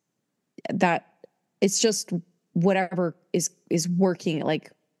 always that it's just whatever is working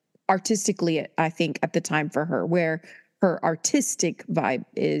like artistically, I think at the time for her, where her artistic vibe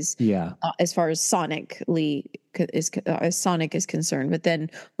is as far as Sonic is concerned. But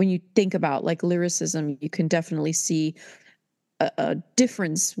then when you think about like lyricism, you can definitely see a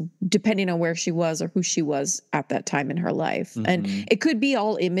difference depending on where she was or who she was at that time in her life. And it could be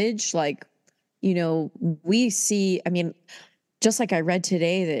all image, like, we see, I mean, just like I read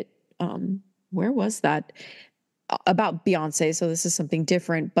today that where was that? about Beyonce, so this is something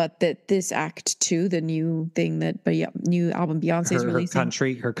different, but that this Act 2, the new thing that new album Beyonce is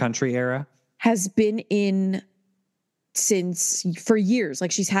releasing, her country era has been in for years.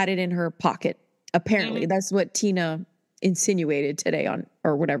 Like she's had it in her pocket. Apparently, that's what Tina insinuated today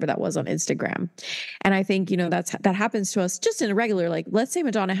or whatever that was on Instagram. And I think, that happens to us just in a regular, like, let's say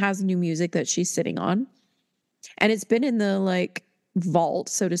Madonna has new music that she's sitting on and it's been in the like vault,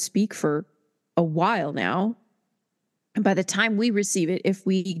 so to speak, for a while now. And by the time we receive it, if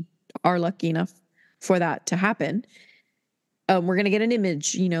we are lucky enough for that to happen, we're going to get an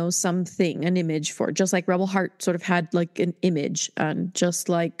image, an image for it, just like Rebel Heart sort of had like an image, and just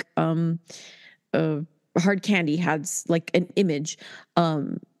like Hard Candy has like an image.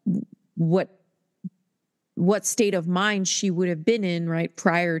 What state of mind she would have been in right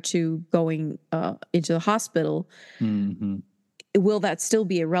prior to going into the hospital. Mm-hmm. Will that still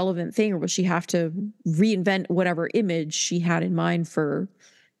be a relevant thing, or will she have to reinvent whatever image she had in mind for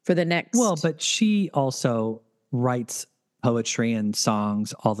the next? Well, but she also writes poetry and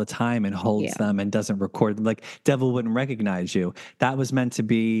songs all the time and holds them and doesn't record them. Like Devil Wouldn't Recognize You. That was not meant to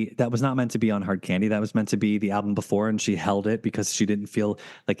be on Hard Candy. That was meant to be the album before, and she held it because she didn't feel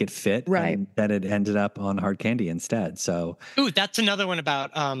like it fit. Right. And then it ended up on Hard Candy instead. So ooh, that's another one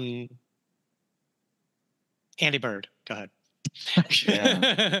about Andy Bird. Go ahead.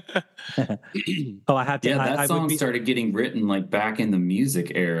 Oh, I have to. That song started getting written like back in the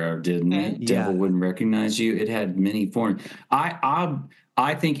music era, didn't it? Devil Wouldn't Recognize You. It had many forms.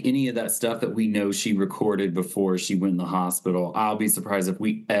 I think any of that stuff that we know she recorded before she went in the hospital, I'll be surprised if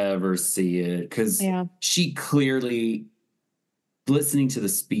we ever see it, because she clearly, listening to the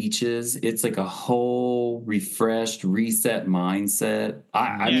speeches, it's like a whole refreshed, reset mindset.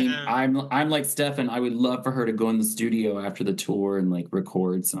 I mean, I'm like Stefan. I would love for her to go in the studio after the tour and like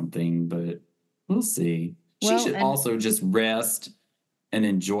record something, but we'll see. She should also just rest and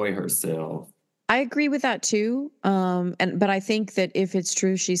enjoy herself. I agree with that too. But I think that if it's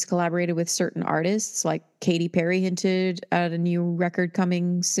true, she's collaborated with certain artists, like Katy Perry hinted at a new record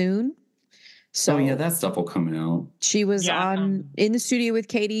coming soon. So that stuff will come out. She was in the studio with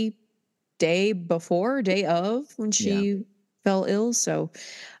Katy day of when she fell ill. So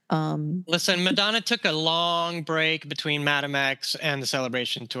listen, Madonna took a long break between Madam X and the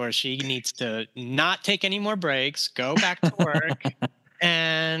Celebration tour. She needs to not take any more breaks, go back to work,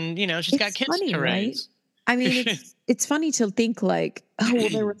 and she's got kids to raise. Right? I mean, it's funny to think like, oh, well,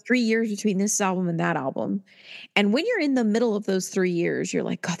 there were 3 years between this album and that album. And when you're in the middle of those 3 years, you're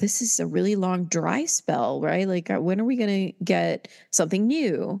like, God, this is a really long dry spell, right? Like, when are we going to get something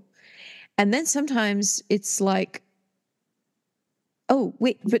new? And then sometimes it's like, oh,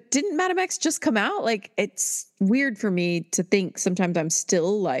 wait, but didn't Madam X just come out? Like, it's weird for me to think sometimes I'm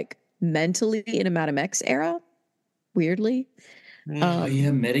still like mentally in a Madam X era, weirdly.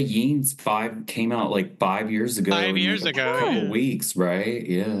 Medellin's came out like 5 years ago. 5 years ago. A couple weeks, right?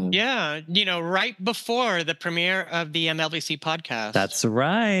 Yeah. Yeah. Right before the premiere of the MLVC podcast. That's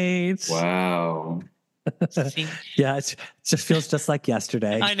right. Wow. Yeah, it just feels just like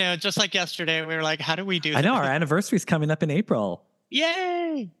yesterday. I know, just like yesterday. We were like, how do we do that? I know, our anniversary's coming up in April.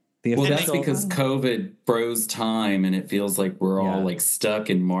 Yay! Well, that's because COVID froze time, and it feels like we're all like stuck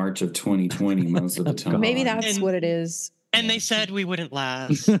in March of 2020 most of the time. Maybe that's what it is. And they said we wouldn't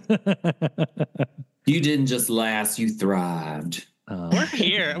last. You didn't just last, you thrived. We're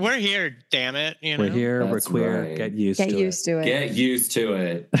here. We're here, damn it. We're here, That's we're queer. right. Get used to it. Get used to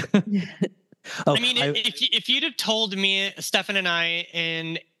it. I mean, if you'd have told me, Stefan and I,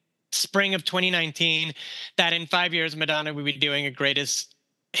 in spring of 2019, that in 5 years Madonna would be doing a greatest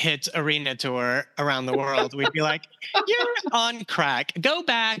hits arena tour around the world, we'd be like, you're on crack. Go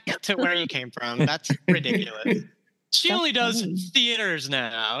back to where you came from. That's ridiculous. She only does theaters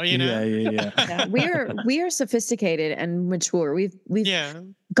now, Yeah. We are sophisticated and mature. We've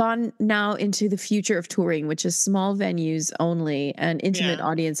gone now into the future of touring, which is small venues only and intimate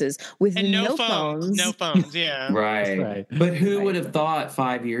audiences with no phones. No phones, yeah. Right. But who would have thought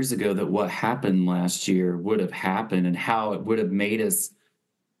 5 years ago that what happened last year would have happened and how it would have made us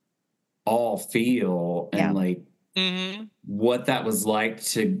all feel and what that was like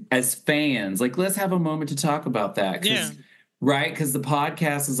to as fans. Like, let's have a moment to talk about that. Right? Because the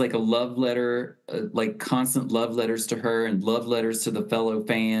podcast is like a love letter, like constant love letters to her and love letters to the fellow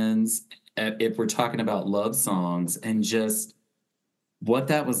fans. If we're talking about love songs, and just what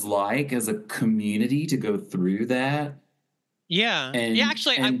that was like as a community to go through that. Yeah. And,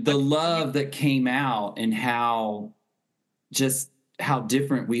 actually, the love that came out, and how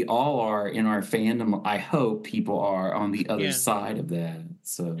different we all are in our fandom. I hope people are on the other side of that.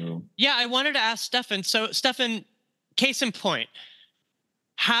 So I wanted to ask Stefan. So Stefan, case in point,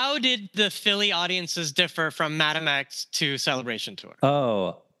 how did the Philly audiences differ from Madam X to Celebration Tour?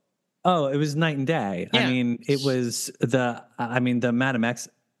 Oh, it was night and day. I Yeah. mean, it was the Madam X.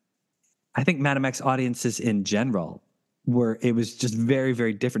 I think Madam X audiences in general it was just very,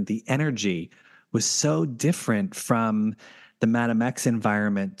 very different. The energy was so different from the Madam X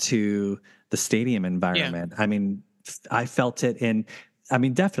environment to the stadium environment. I mean, I felt it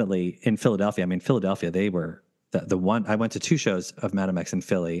definitely in Philadelphia. I mean, Philadelphia, they were the one. I went to 2 shows of Madam X in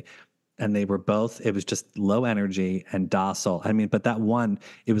Philly, and they were both, it was just low energy and docile. I mean, but that one,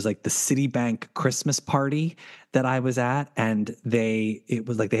 it was like the Citibank Christmas party that I was at, and it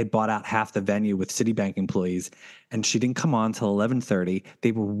was like they had bought out half the venue with Citibank employees, and she didn't come on till 11:30.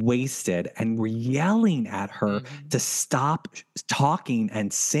 They were wasted and were yelling at her to stop talking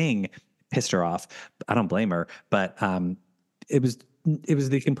and sing. Pissed her off. I don't blame her, but it was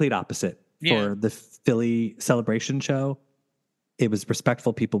the complete opposite for the Philly Celebration show. It was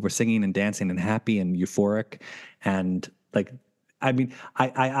respectful. People were singing and dancing and happy and euphoric. And like, I mean,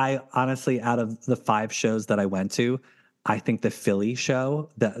 I honestly, out of the 5 shows that I went to, I think the Philly show,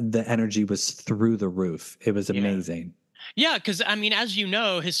 the energy was through the roof. It was amazing. Yeah, because I mean, as you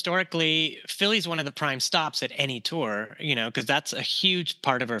know, historically, Philly's one of the prime stops at any tour, because that's a huge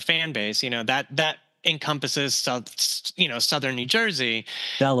part of our fan base. That encompasses southern New Jersey,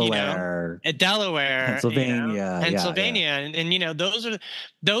 Delaware, Pennsylvania, yeah. and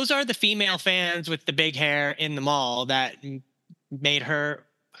those are the female fans with the big hair in the mall that made her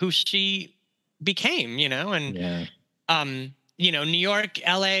who she became, New York,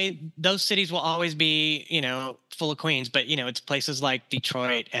 LA, those cities will always be, full of queens, but it's places like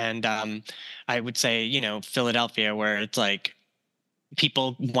Detroit and I would say, Philadelphia, where it's like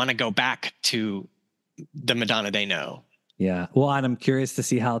people want to go back to the Madonna they know. Yeah. Well, and I'm curious to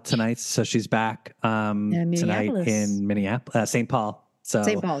see how tonight's. So she's back tonight in Minneapolis, St. Paul. So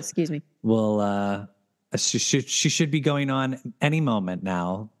St. Paul, excuse me. Well, she should be going on any moment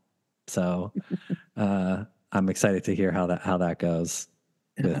now. So I'm excited to hear how that goes.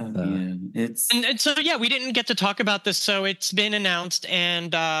 And so we didn't get to talk about this. So it's been announced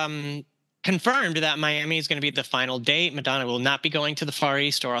and confirmed that Miami is going to be the final date. Madonna will not be going to the Far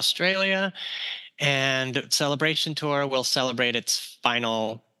East or Australia. And Celebration Tour will celebrate its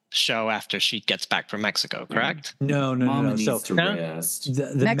final show after she gets back from Mexico, correct? No. Needs to rest.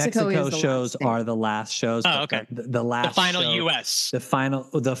 The Mexico shows are the last shows. Oh, okay. The last the final show, U.S.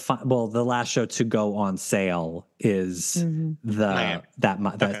 The last show to go on sale is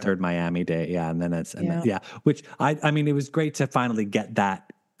that third Miami date. Yeah, and then which I mean, it was great to finally get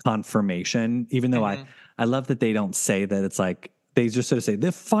that confirmation. Even though I love that they don't say that. It's like they just sort of say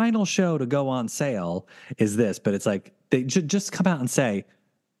the final show to go on sale is this, but it's like they just come out and say,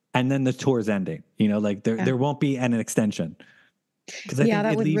 and then the tour's ending. Like there won't be an extension. Because I think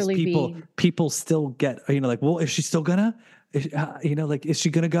that would really people still get like, well, is she still gonna? Is she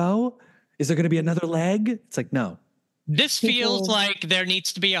gonna go? Is there gonna be another leg? It's like no. This feels like there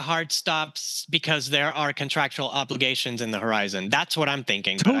needs to be a hard stop because there are contractual obligations in the horizon. That's what I'm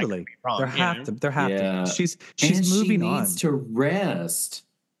thinking. Totally. There have to. She's moving on. She needs to rest.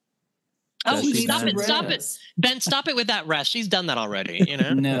 Oh, stop it. Ben, stop it with that rest. She's done that already,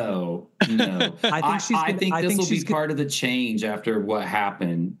 No. I think this will be part of the change after what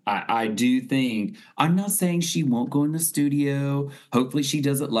happened. I do think, I'm not saying she won't go in the studio. Hopefully she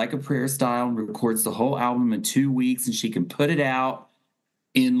does it like a prayer style and records the whole album in 2 weeks and she can put it out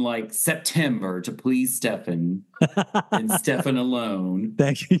in like September to please Stefan and Stefan alone.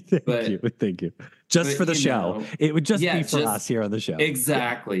 Thank you. Just for the show. It would just be for us here on the show.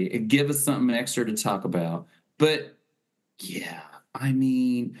 Exactly. It give us something extra to talk about. But I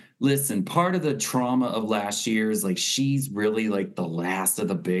mean, listen, part of the trauma of last year is like she's really like the last of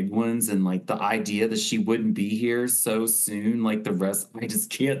the big ones, and like the idea that she wouldn't be here so soon, like the rest, I just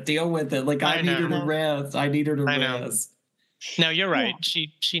can't deal with it. Like I need her to rest. I need her to rest. No, you're right. Yeah.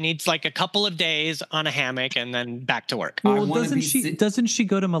 She needs like a couple of days on a hammock and then back to work. Well, doesn't she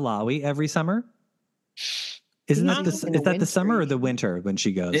go to Malawi every summer? Is that the summer or the winter when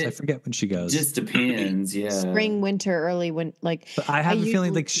she goes? I forget when she goes. Just depends, yeah. Spring, winter, early when like. But I have a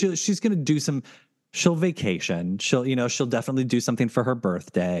feeling like she's going to do some. She'll vacation. She'll definitely do something for her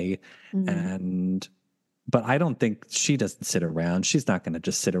birthday, but I don't think she doesn't sit around. She's not going to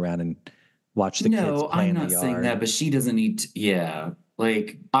just sit around and watch the kids play in the yard. No, I'm not saying that, but she doesn't need to,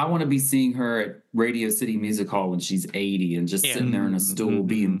 like, I want to be seeing her at Radio City Music Hall when she's 80 and just sitting there in a stool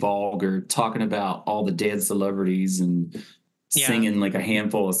being vulgar, talking about all the dead celebrities and singing like a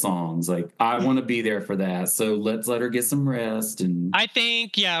handful of songs. Like, I want to be there for that. So let's let her get some rest. And I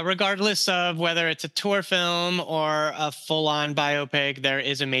think, regardless of whether it's a tour film or a full-on biopic, there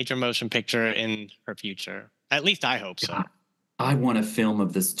is a major motion picture in her future. At least I hope so. I want a film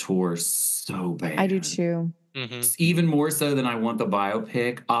of this tour so bad. I do too. Even more so than I want the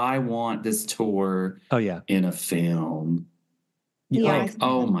biopic. I want this tour in a film. Yeah. Like,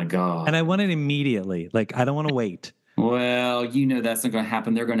 oh my God. And I want it immediately. Like, I don't want to wait. Well, that's not going to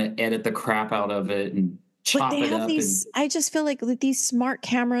happen. They're going to edit the crap out of it and chop it up. I just feel like with these smart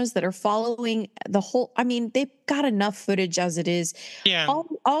cameras that are following the whole, I mean, they've got enough footage as it is. Yeah.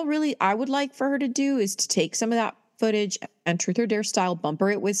 All really I would like for her to do is to take some of that footage and Truth or Dare style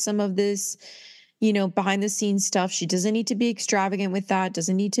bumper it with some of this, behind the scenes stuff. She doesn't need to be extravagant with that.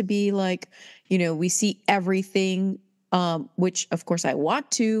 Doesn't need to be like, we see everything, which of course I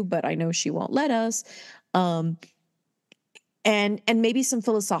want to, but I know she won't let us. And maybe some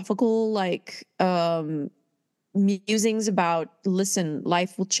philosophical musings about, listen,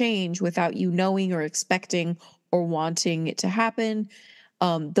 life will change without you knowing or expecting or wanting it to happen.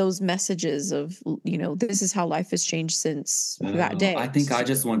 Those messages of, this is how life has changed since that day. I think I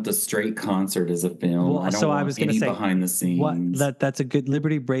just want the straight concert as a film. Well, I don't want any behind the scenes. That's a good,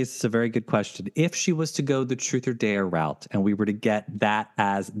 Liberty raises a very good question. If she was to go the Truth or Dare route and we were to get that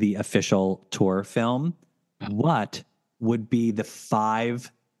as the official tour film, what would be the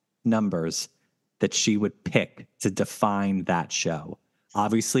 5 numbers that she would pick to define that show?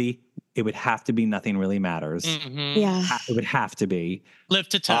 Obviously, it would have to be Nothing Really Matters. Yeah. It would have to be Live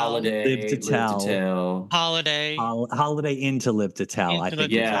to Tell. Holiday. Live to Tell. Holiday. Holiday into Live to Tell. I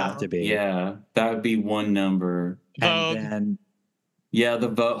think it would have to be. Yeah, that would be one number. Vogue. And then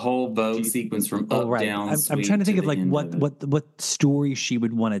the whole Vogue sequence from up, down, I'm trying to think of like what story she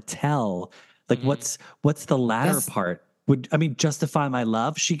would want to tell. Like what's the latter part? Justify My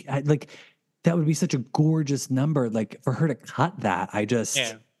Love. That would be such a gorgeous number. Like, for her to cut that,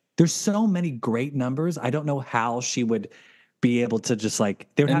 there's so many great numbers. I don't know how she would be able to just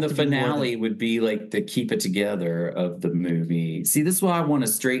the finale would be like the keep it together of the movie. See, this is why I want a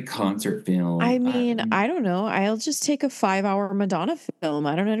straight concert film. I mean, I don't know. I'll just take a 5-hour Madonna film.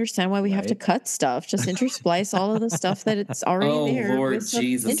 I don't understand why we have to cut stuff. Just intersplice all of the stuff that it's already there. Oh, Lord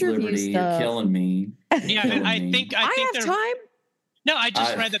Jesus, Liberty, you're killing me. Yeah, I think I have time. No, I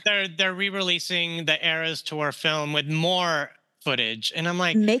just read that they're re-releasing the Eras Tour film with more footage, and I'm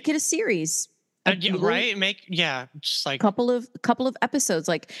like, make it a series. Right? Just like couple of episodes.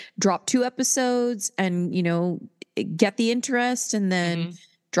 Like, drop 2 episodes, and get the interest, and then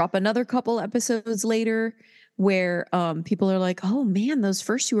drop another couple episodes later, where people are like, oh man, those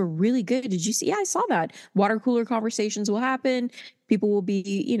first 2 were really good. Did you see? Yeah, I saw that. Water cooler conversations will happen. People will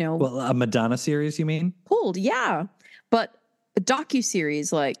be, well, a Madonna series, you mean? Pulled, yeah, but a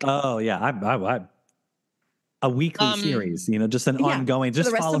docu-series, a weekly series, just an ongoing,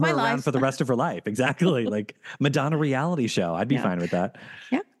 just follow her around for the rest of her life. Exactly. Like Madonna reality show. I'd be fine with that.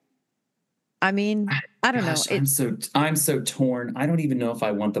 Yeah. I mean, I don't know. I'm so torn. I don't even know if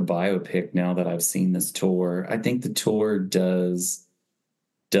I want the biopic now that I've seen this tour. I think the tour does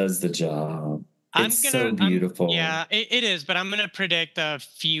the job. It's so beautiful. It is, but I'm going to predict a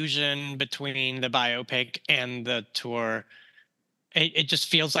fusion between the biopic and the tour. It just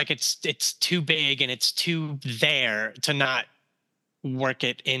feels like it's too big and it's too there to not work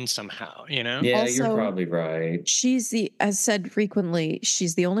it in somehow, Yeah, also, you're probably right. As said frequently,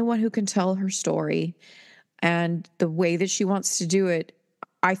 she's the only one who can tell her story. And the way that she wants to do it,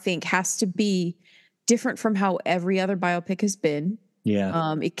 I think, has to be different from how every other biopic has been.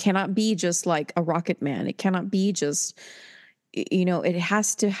 Yeah. It cannot be just like a Rocket Man. It cannot be just, it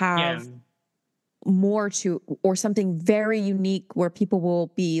has to have more to, or something very unique where people will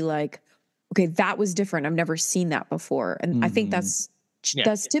be like, okay, that was different. I've never seen that before. And I think that's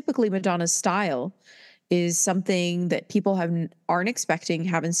typically Madonna's style, is something that people aren't expecting,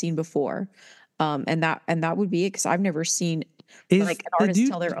 haven't seen before. And that would be it, because I've never seen an artist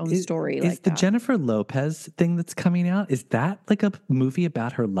tell their own story like that. Is the Jennifer Lopez thing that's coming out, is that like a movie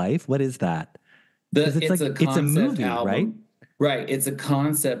about her life? What is that? It's a movie, album. Right? Right. It's a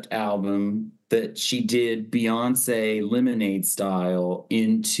concept album that she did Beyonce Lemonade style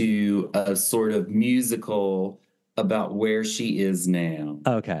into a sort of musical about where she is now.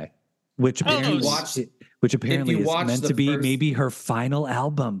 Okay. Which apparently is meant to be maybe her final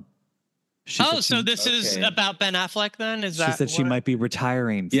album. So this is about Ben Affleck then? She said she might be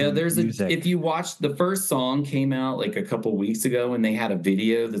retiring from music. If you watch, the first song came out like a couple weeks ago, and they had a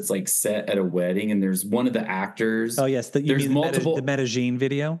video that's like set at a wedding, and there's one of the actors. Oh yes, there's multiple the Medellin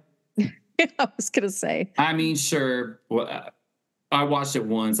video. I was gonna say. I mean, sure. Well, I watched it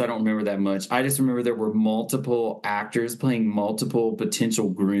once. I don't remember that much. I just remember there were multiple actors playing multiple potential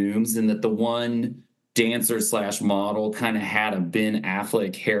grooms, and that the one dancer slash model kind of had a Ben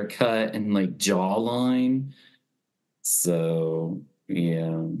Affleck haircut and like jawline. So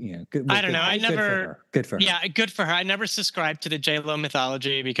yeah. Good, I don't know. I never. Good for her. Yeah, good for her. I never subscribed to the J-Lo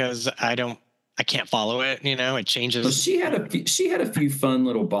mythology because I can't follow it. You know, it changes. Well, she had a few fun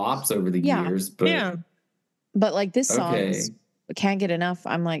little bops over the years, but yeah. But like this song, okay. Can't get enough.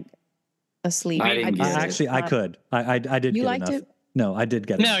 I'm like asleep. I didn't get it. Actually, I could. I did. You get liked enough. it? No, I did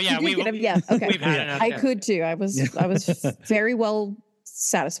get it. No, yeah, You did get it? Yeah, okay. We've had enough. I could too. I was very well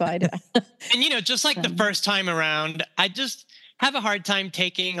satisfied. And you know, just like the first time around, I just have a hard time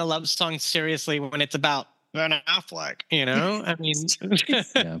taking a love song seriously when it's about Ben Affleck. You know, I mean,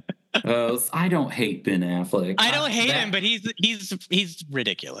 Yeah. I don't hate Ben Affleck. I don't hate him, but he's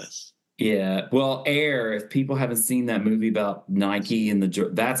ridiculous. Yeah. Well, Air, if people haven't seen that movie about Nike and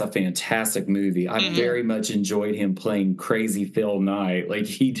that's a fantastic movie. I very much enjoyed him playing Crazy Phil Knight. Like,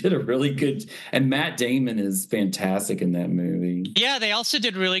 he did a really good, and Matt Damon is fantastic in that movie. Yeah, they also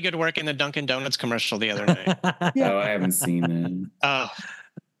did really good work in the Dunkin' Donuts commercial the other night. Oh, I haven't seen that. Oh,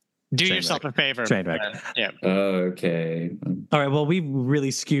 do Train yourself wreck. a favor. Train wreck. Yeah. Okay. All right. Well, we've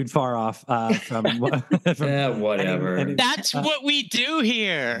really skewed far off from. Yeah, whatever. That's what we do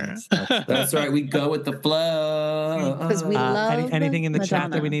here. That's right. We go with the flow. Because we love anything in the chat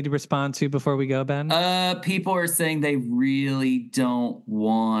Madonna. that we need to respond to before we go, Ben? People are saying they really don't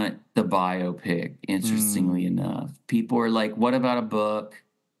want the biopic, interestingly enough. People are like, what about a book?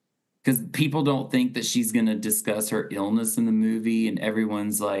 Because people don't think that she's going to discuss her illness in the movie, and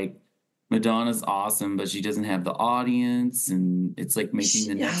everyone's like, Madonna's awesome, but she doesn't have the audience, and it's like making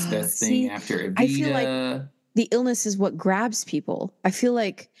the next best thing after Evita. I feel like the illness is what grabs people. I feel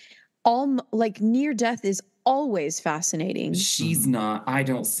like near death is always fascinating. She's not.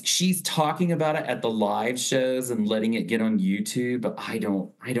 She's talking about it at the live shows and letting it get on YouTube, but I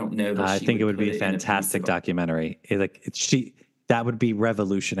don't know that I think it would be a put in fantastic piece of- documentary. That would be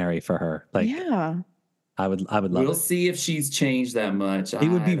revolutionary for her. Like, yeah. I would love We'll it. see if she's changed that much. It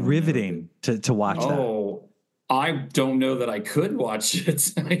would I be don't riveting to watch that. Oh, I don't know that I could watch it.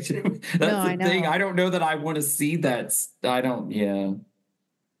 That's the thing. I don't know that I want to see that. Yeah.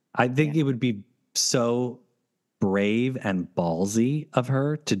 I think it would be so brave and ballsy of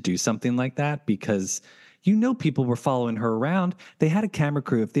her to do something like that, because people were following her around. They had a camera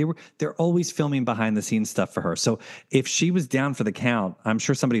crew. They're always filming behind the scenes stuff for her. So if she was down for the count, I'm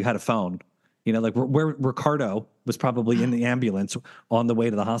sure somebody had a phone. Like where Ricardo was probably in the ambulance on the way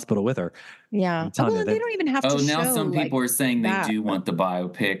to the hospital with her. Yeah. Well, they don't even have to show. Oh, now some people are saying that. they do want the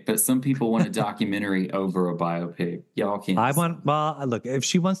biopic, but some people want a documentary over a biopic. Y'all can't. Look, if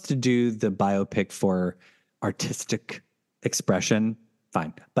she wants to do the biopic for artistic expression,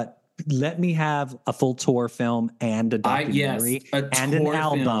 fine. But let me have a full tour film and a documentary and an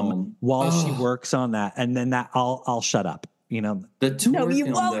album while she works on that, and then I'll shut up. The tour No, you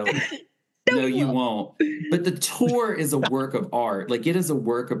film, won't. though. No, you won't. But the tour is a work of art. Like, it is a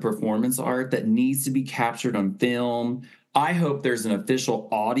work of performance art that needs to be captured on film. I hope there's an official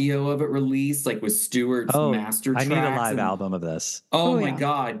audio of it released, like with Stewart's master tracks. I need a live album of this. Oh my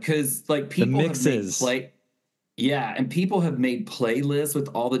God. Because like people mixes. And people have made playlists with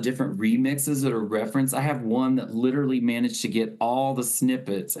all the different remixes that are referenced. I have one that literally managed to get all the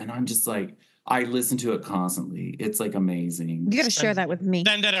snippets, and I'm just like, I listen to it constantly. It's like amazing. You got to share that with me.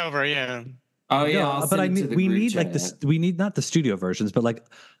 Send it over, yeah. Oh yeah, no, but we need like this. We need not the studio versions, but like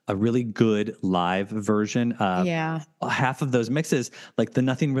a really good live version. Half of those mixes, like the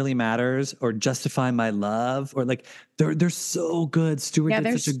Nothing Really Matters or Justify My Love, or like they're so good. Stewart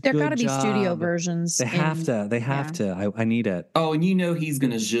did such a good job. There got to be studio versions. They have to. I need it. Oh, and he's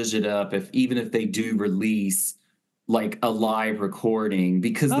gonna zhuzh it up even if they do release like a live recording,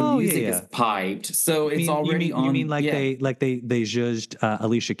 because the music is piped, so it's already on. You mean like they zhuzhed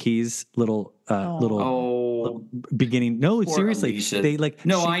Alicia Keys' little beginning? No, seriously, Alicia. they like.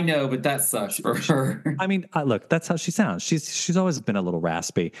 No, I know, but that sucks for her. I mean, look, that's how she sounds. She's always been a little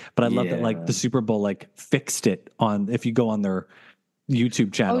raspy, but I love that like the Super Bowl like fixed it on. If you go on their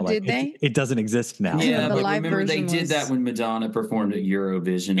YouTube channel, did they? It doesn't exist now. Yeah, the but live remember they version did that when Madonna performed at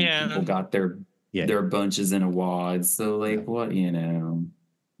Eurovision, and people got their bunches in a wad. So like, what, we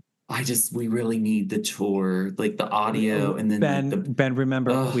really need the tour, like the audio, and then Ben,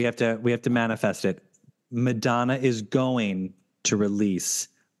 remember, we have to manifest it. Madonna is going to release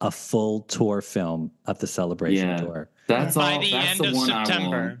a full tour film of the Celebration tour. That's by all. the That's end the of one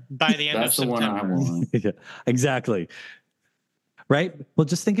September. I want. By the end That's of the September. one I want. Yeah, exactly. right? Well,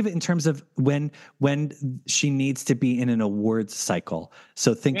 just think of it in terms of when she needs to be in an awards cycle.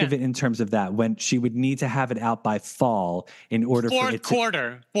 So think of it in terms of that, when she would need to have it out by fall in order for it to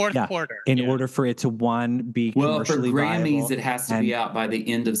fourth quarter. In order for it to be commercially for Grammys, viable, it has to be out by the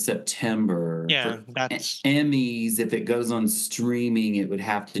end of September. Yeah, for that's Emmys. If it goes on streaming, it would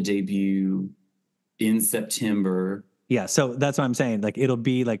have to debut in September. Yeah, so that's what I'm saying. Like it'll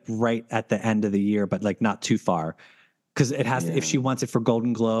be like right at the end of the year, but like not too far. Because it has to, if she wants it for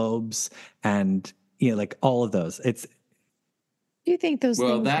Golden Globes and like all of those. It's Do you think those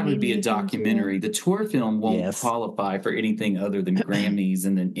Well, things that would mean be a anything to documentary. you? The tour film won't qualify for anything other than Grammys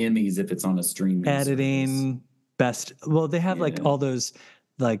and then Emmys if it's on a streaming editing, service. best. Well, they have like all those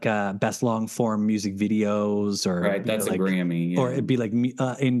like best long form music videos, or right. That's a Grammy, or it'd be like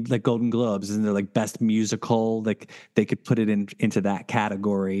in like Golden Globes, and they're like best musical. Like they could put it into that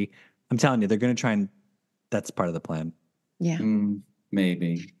category. I'm telling you, they're going to try and. That's part of the plan. Yeah,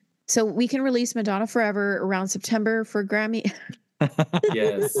 maybe. So we can release Madonna Forever around September for Grammy.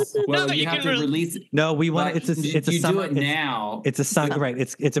 Yes. Well, you have to release. No, we want it's a summer. Do it now. It's a summer, right?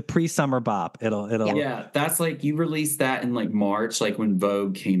 It's a pre-summer bop. It'll. Yeah, that's like you release that in like March, like when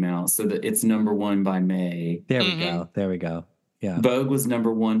Vogue came out, so that it's #1 by May. There we go. There we go. Yeah. Vogue was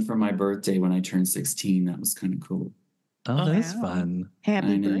 #1 for my birthday when I turned 16. That was kind of cool. Oh, that is fun.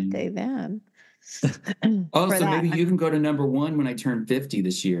 Happy birthday, then. So maybe you can go to #1 when I turn 50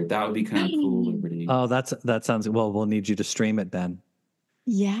 this year. That would be kind of cool, Liberty. Oh, that sounds well. We'll need you to stream it then.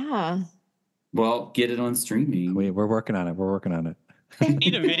 Yeah. Well, get it on streaming. We're working on it. We're working on it. We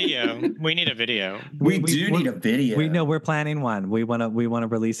need a video. We need a video. We do need a video. We know we're planning one. We want to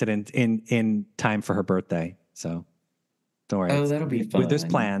release it in time for her birthday. So don't worry. Oh, that'll be fun. There's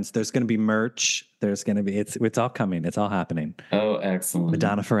plans. There's going to be merch. There's going to be it's all coming. It's all happening. Oh, excellent.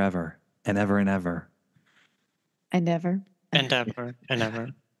 Madonna forever and ever and ever. And ever. And ever and ever.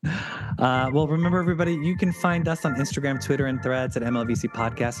 Well, remember, everybody, you can find us on Instagram, Twitter, and Threads at MLVC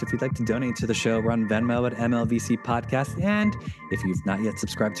Podcast. If you'd like to donate to the show, we're on Venmo at MLVC Podcast. And if you've not yet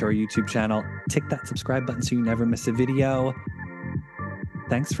subscribed to our YouTube channel, tick that subscribe button so you never miss a video.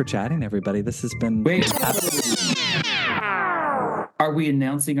 Thanks for chatting, everybody. This has been... Wait. Are we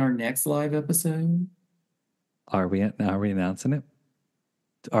announcing our next live episode? Are we announcing it?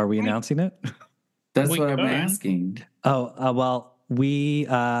 Are we announcing it? That's what I'm asking. Oh, well... We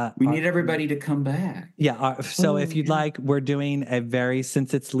need everybody to come back. Yeah. So if you'd like, we're doing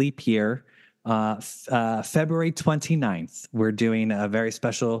since it's leap year, February 29th, we're doing a very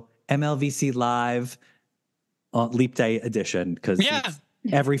special MLVC Live Leap Day edition, because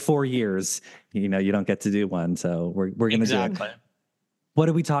every 4 years, you don't get to do one. So we're going to do it. What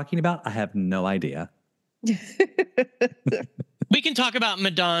are we talking about? I have no idea. We can talk about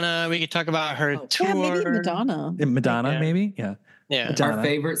Madonna. We can talk about her tour. Yeah, maybe Madonna. Madonna, maybe? Yeah. Yeah. Madonna. Our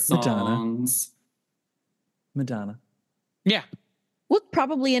favorite songs. Madonna. Yeah. We'll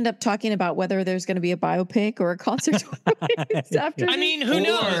probably end up talking about whether there's going to be a biopic or a concert after. I mean, who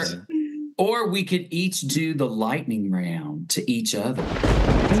knows? Or we could each do the lightning round to each other.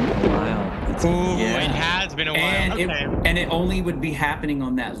 Ooh, it has been a while. And it only would be happening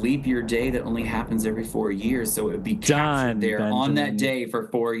on that leap year day that only happens every 4 years. So it would be captured there on that day for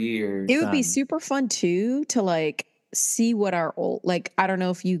 4 years. It would be super fun too to like see what our old, like, I don't know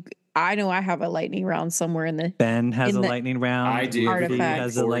if you, I know I have a lightning round somewhere in the. Ben has a lightning round. I do.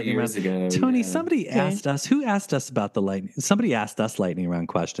 Has a lightning round. Ago, Tony, somebody asked us. Who asked us about the lightning? Somebody asked us lightning round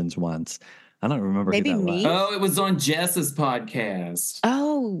questions once. I don't remember Maybe who that me? was. Oh, it was on Jess's podcast.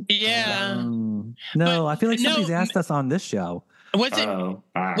 Oh. Yeah. No, I feel like somebody's asked us on this show. Was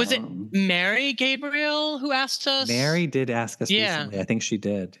it Mary Gabriel who asked us? Mary did ask us recently. I think she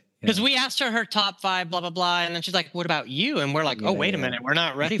did. Because we asked her top 5, blah, blah, blah. And then she's like, what about you? And we're like, wait a minute. We're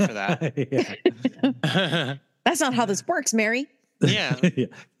not ready for that. That's not how this works, Mary. Yeah.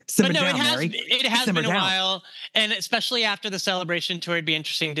 Simmer but no, down, Mary. It has been a while. And especially after the celebration tour, it'd be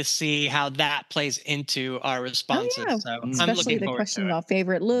interesting to see how that plays into our responses. Oh, yeah. So especially I'm looking the forward question to it. about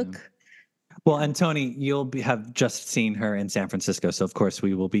favorite look. Yeah. Well, and Tony, you'll have just seen her in San Francisco. So, of course,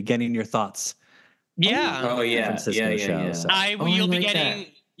 we will be getting your thoughts. Yeah. Oh, yeah. San Francisco show. So.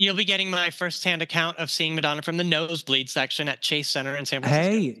 You'll be getting my firsthand account of seeing Madonna from the nosebleed section at Chase Center in San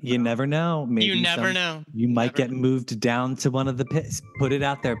Francisco. Hey, you never know. Maybe you never know. You might get moved down to one of the pits. Put it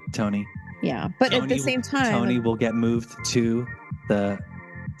out there, Tony. Yeah, but at the same time, Tony will get moved to the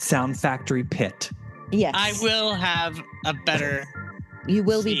Sound Factory pit. Yes, I will have a better. You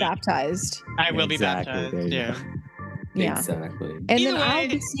will be baptized. I will be baptized. Yeah. Yeah. Exactly. And Either then I'll way-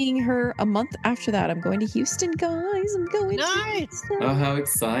 be seeing her a month after that. I'm going to Houston, guys. I'm going to Nice. Houston. Oh, how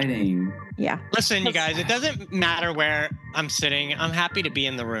exciting. Yeah. Listen, you guys, it doesn't matter where I'm sitting. I'm happy to be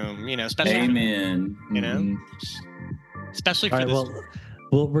in the room, especially Amen. You know? Mhm. especially for All right, this.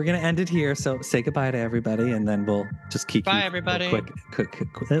 well, we're gonna end it here. So say goodbye to everybody, and then we'll just keep Bye, you everybody. quick.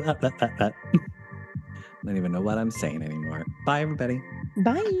 I don't even know what I'm saying anymore. Bye, everybody.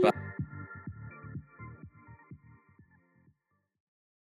 Bye.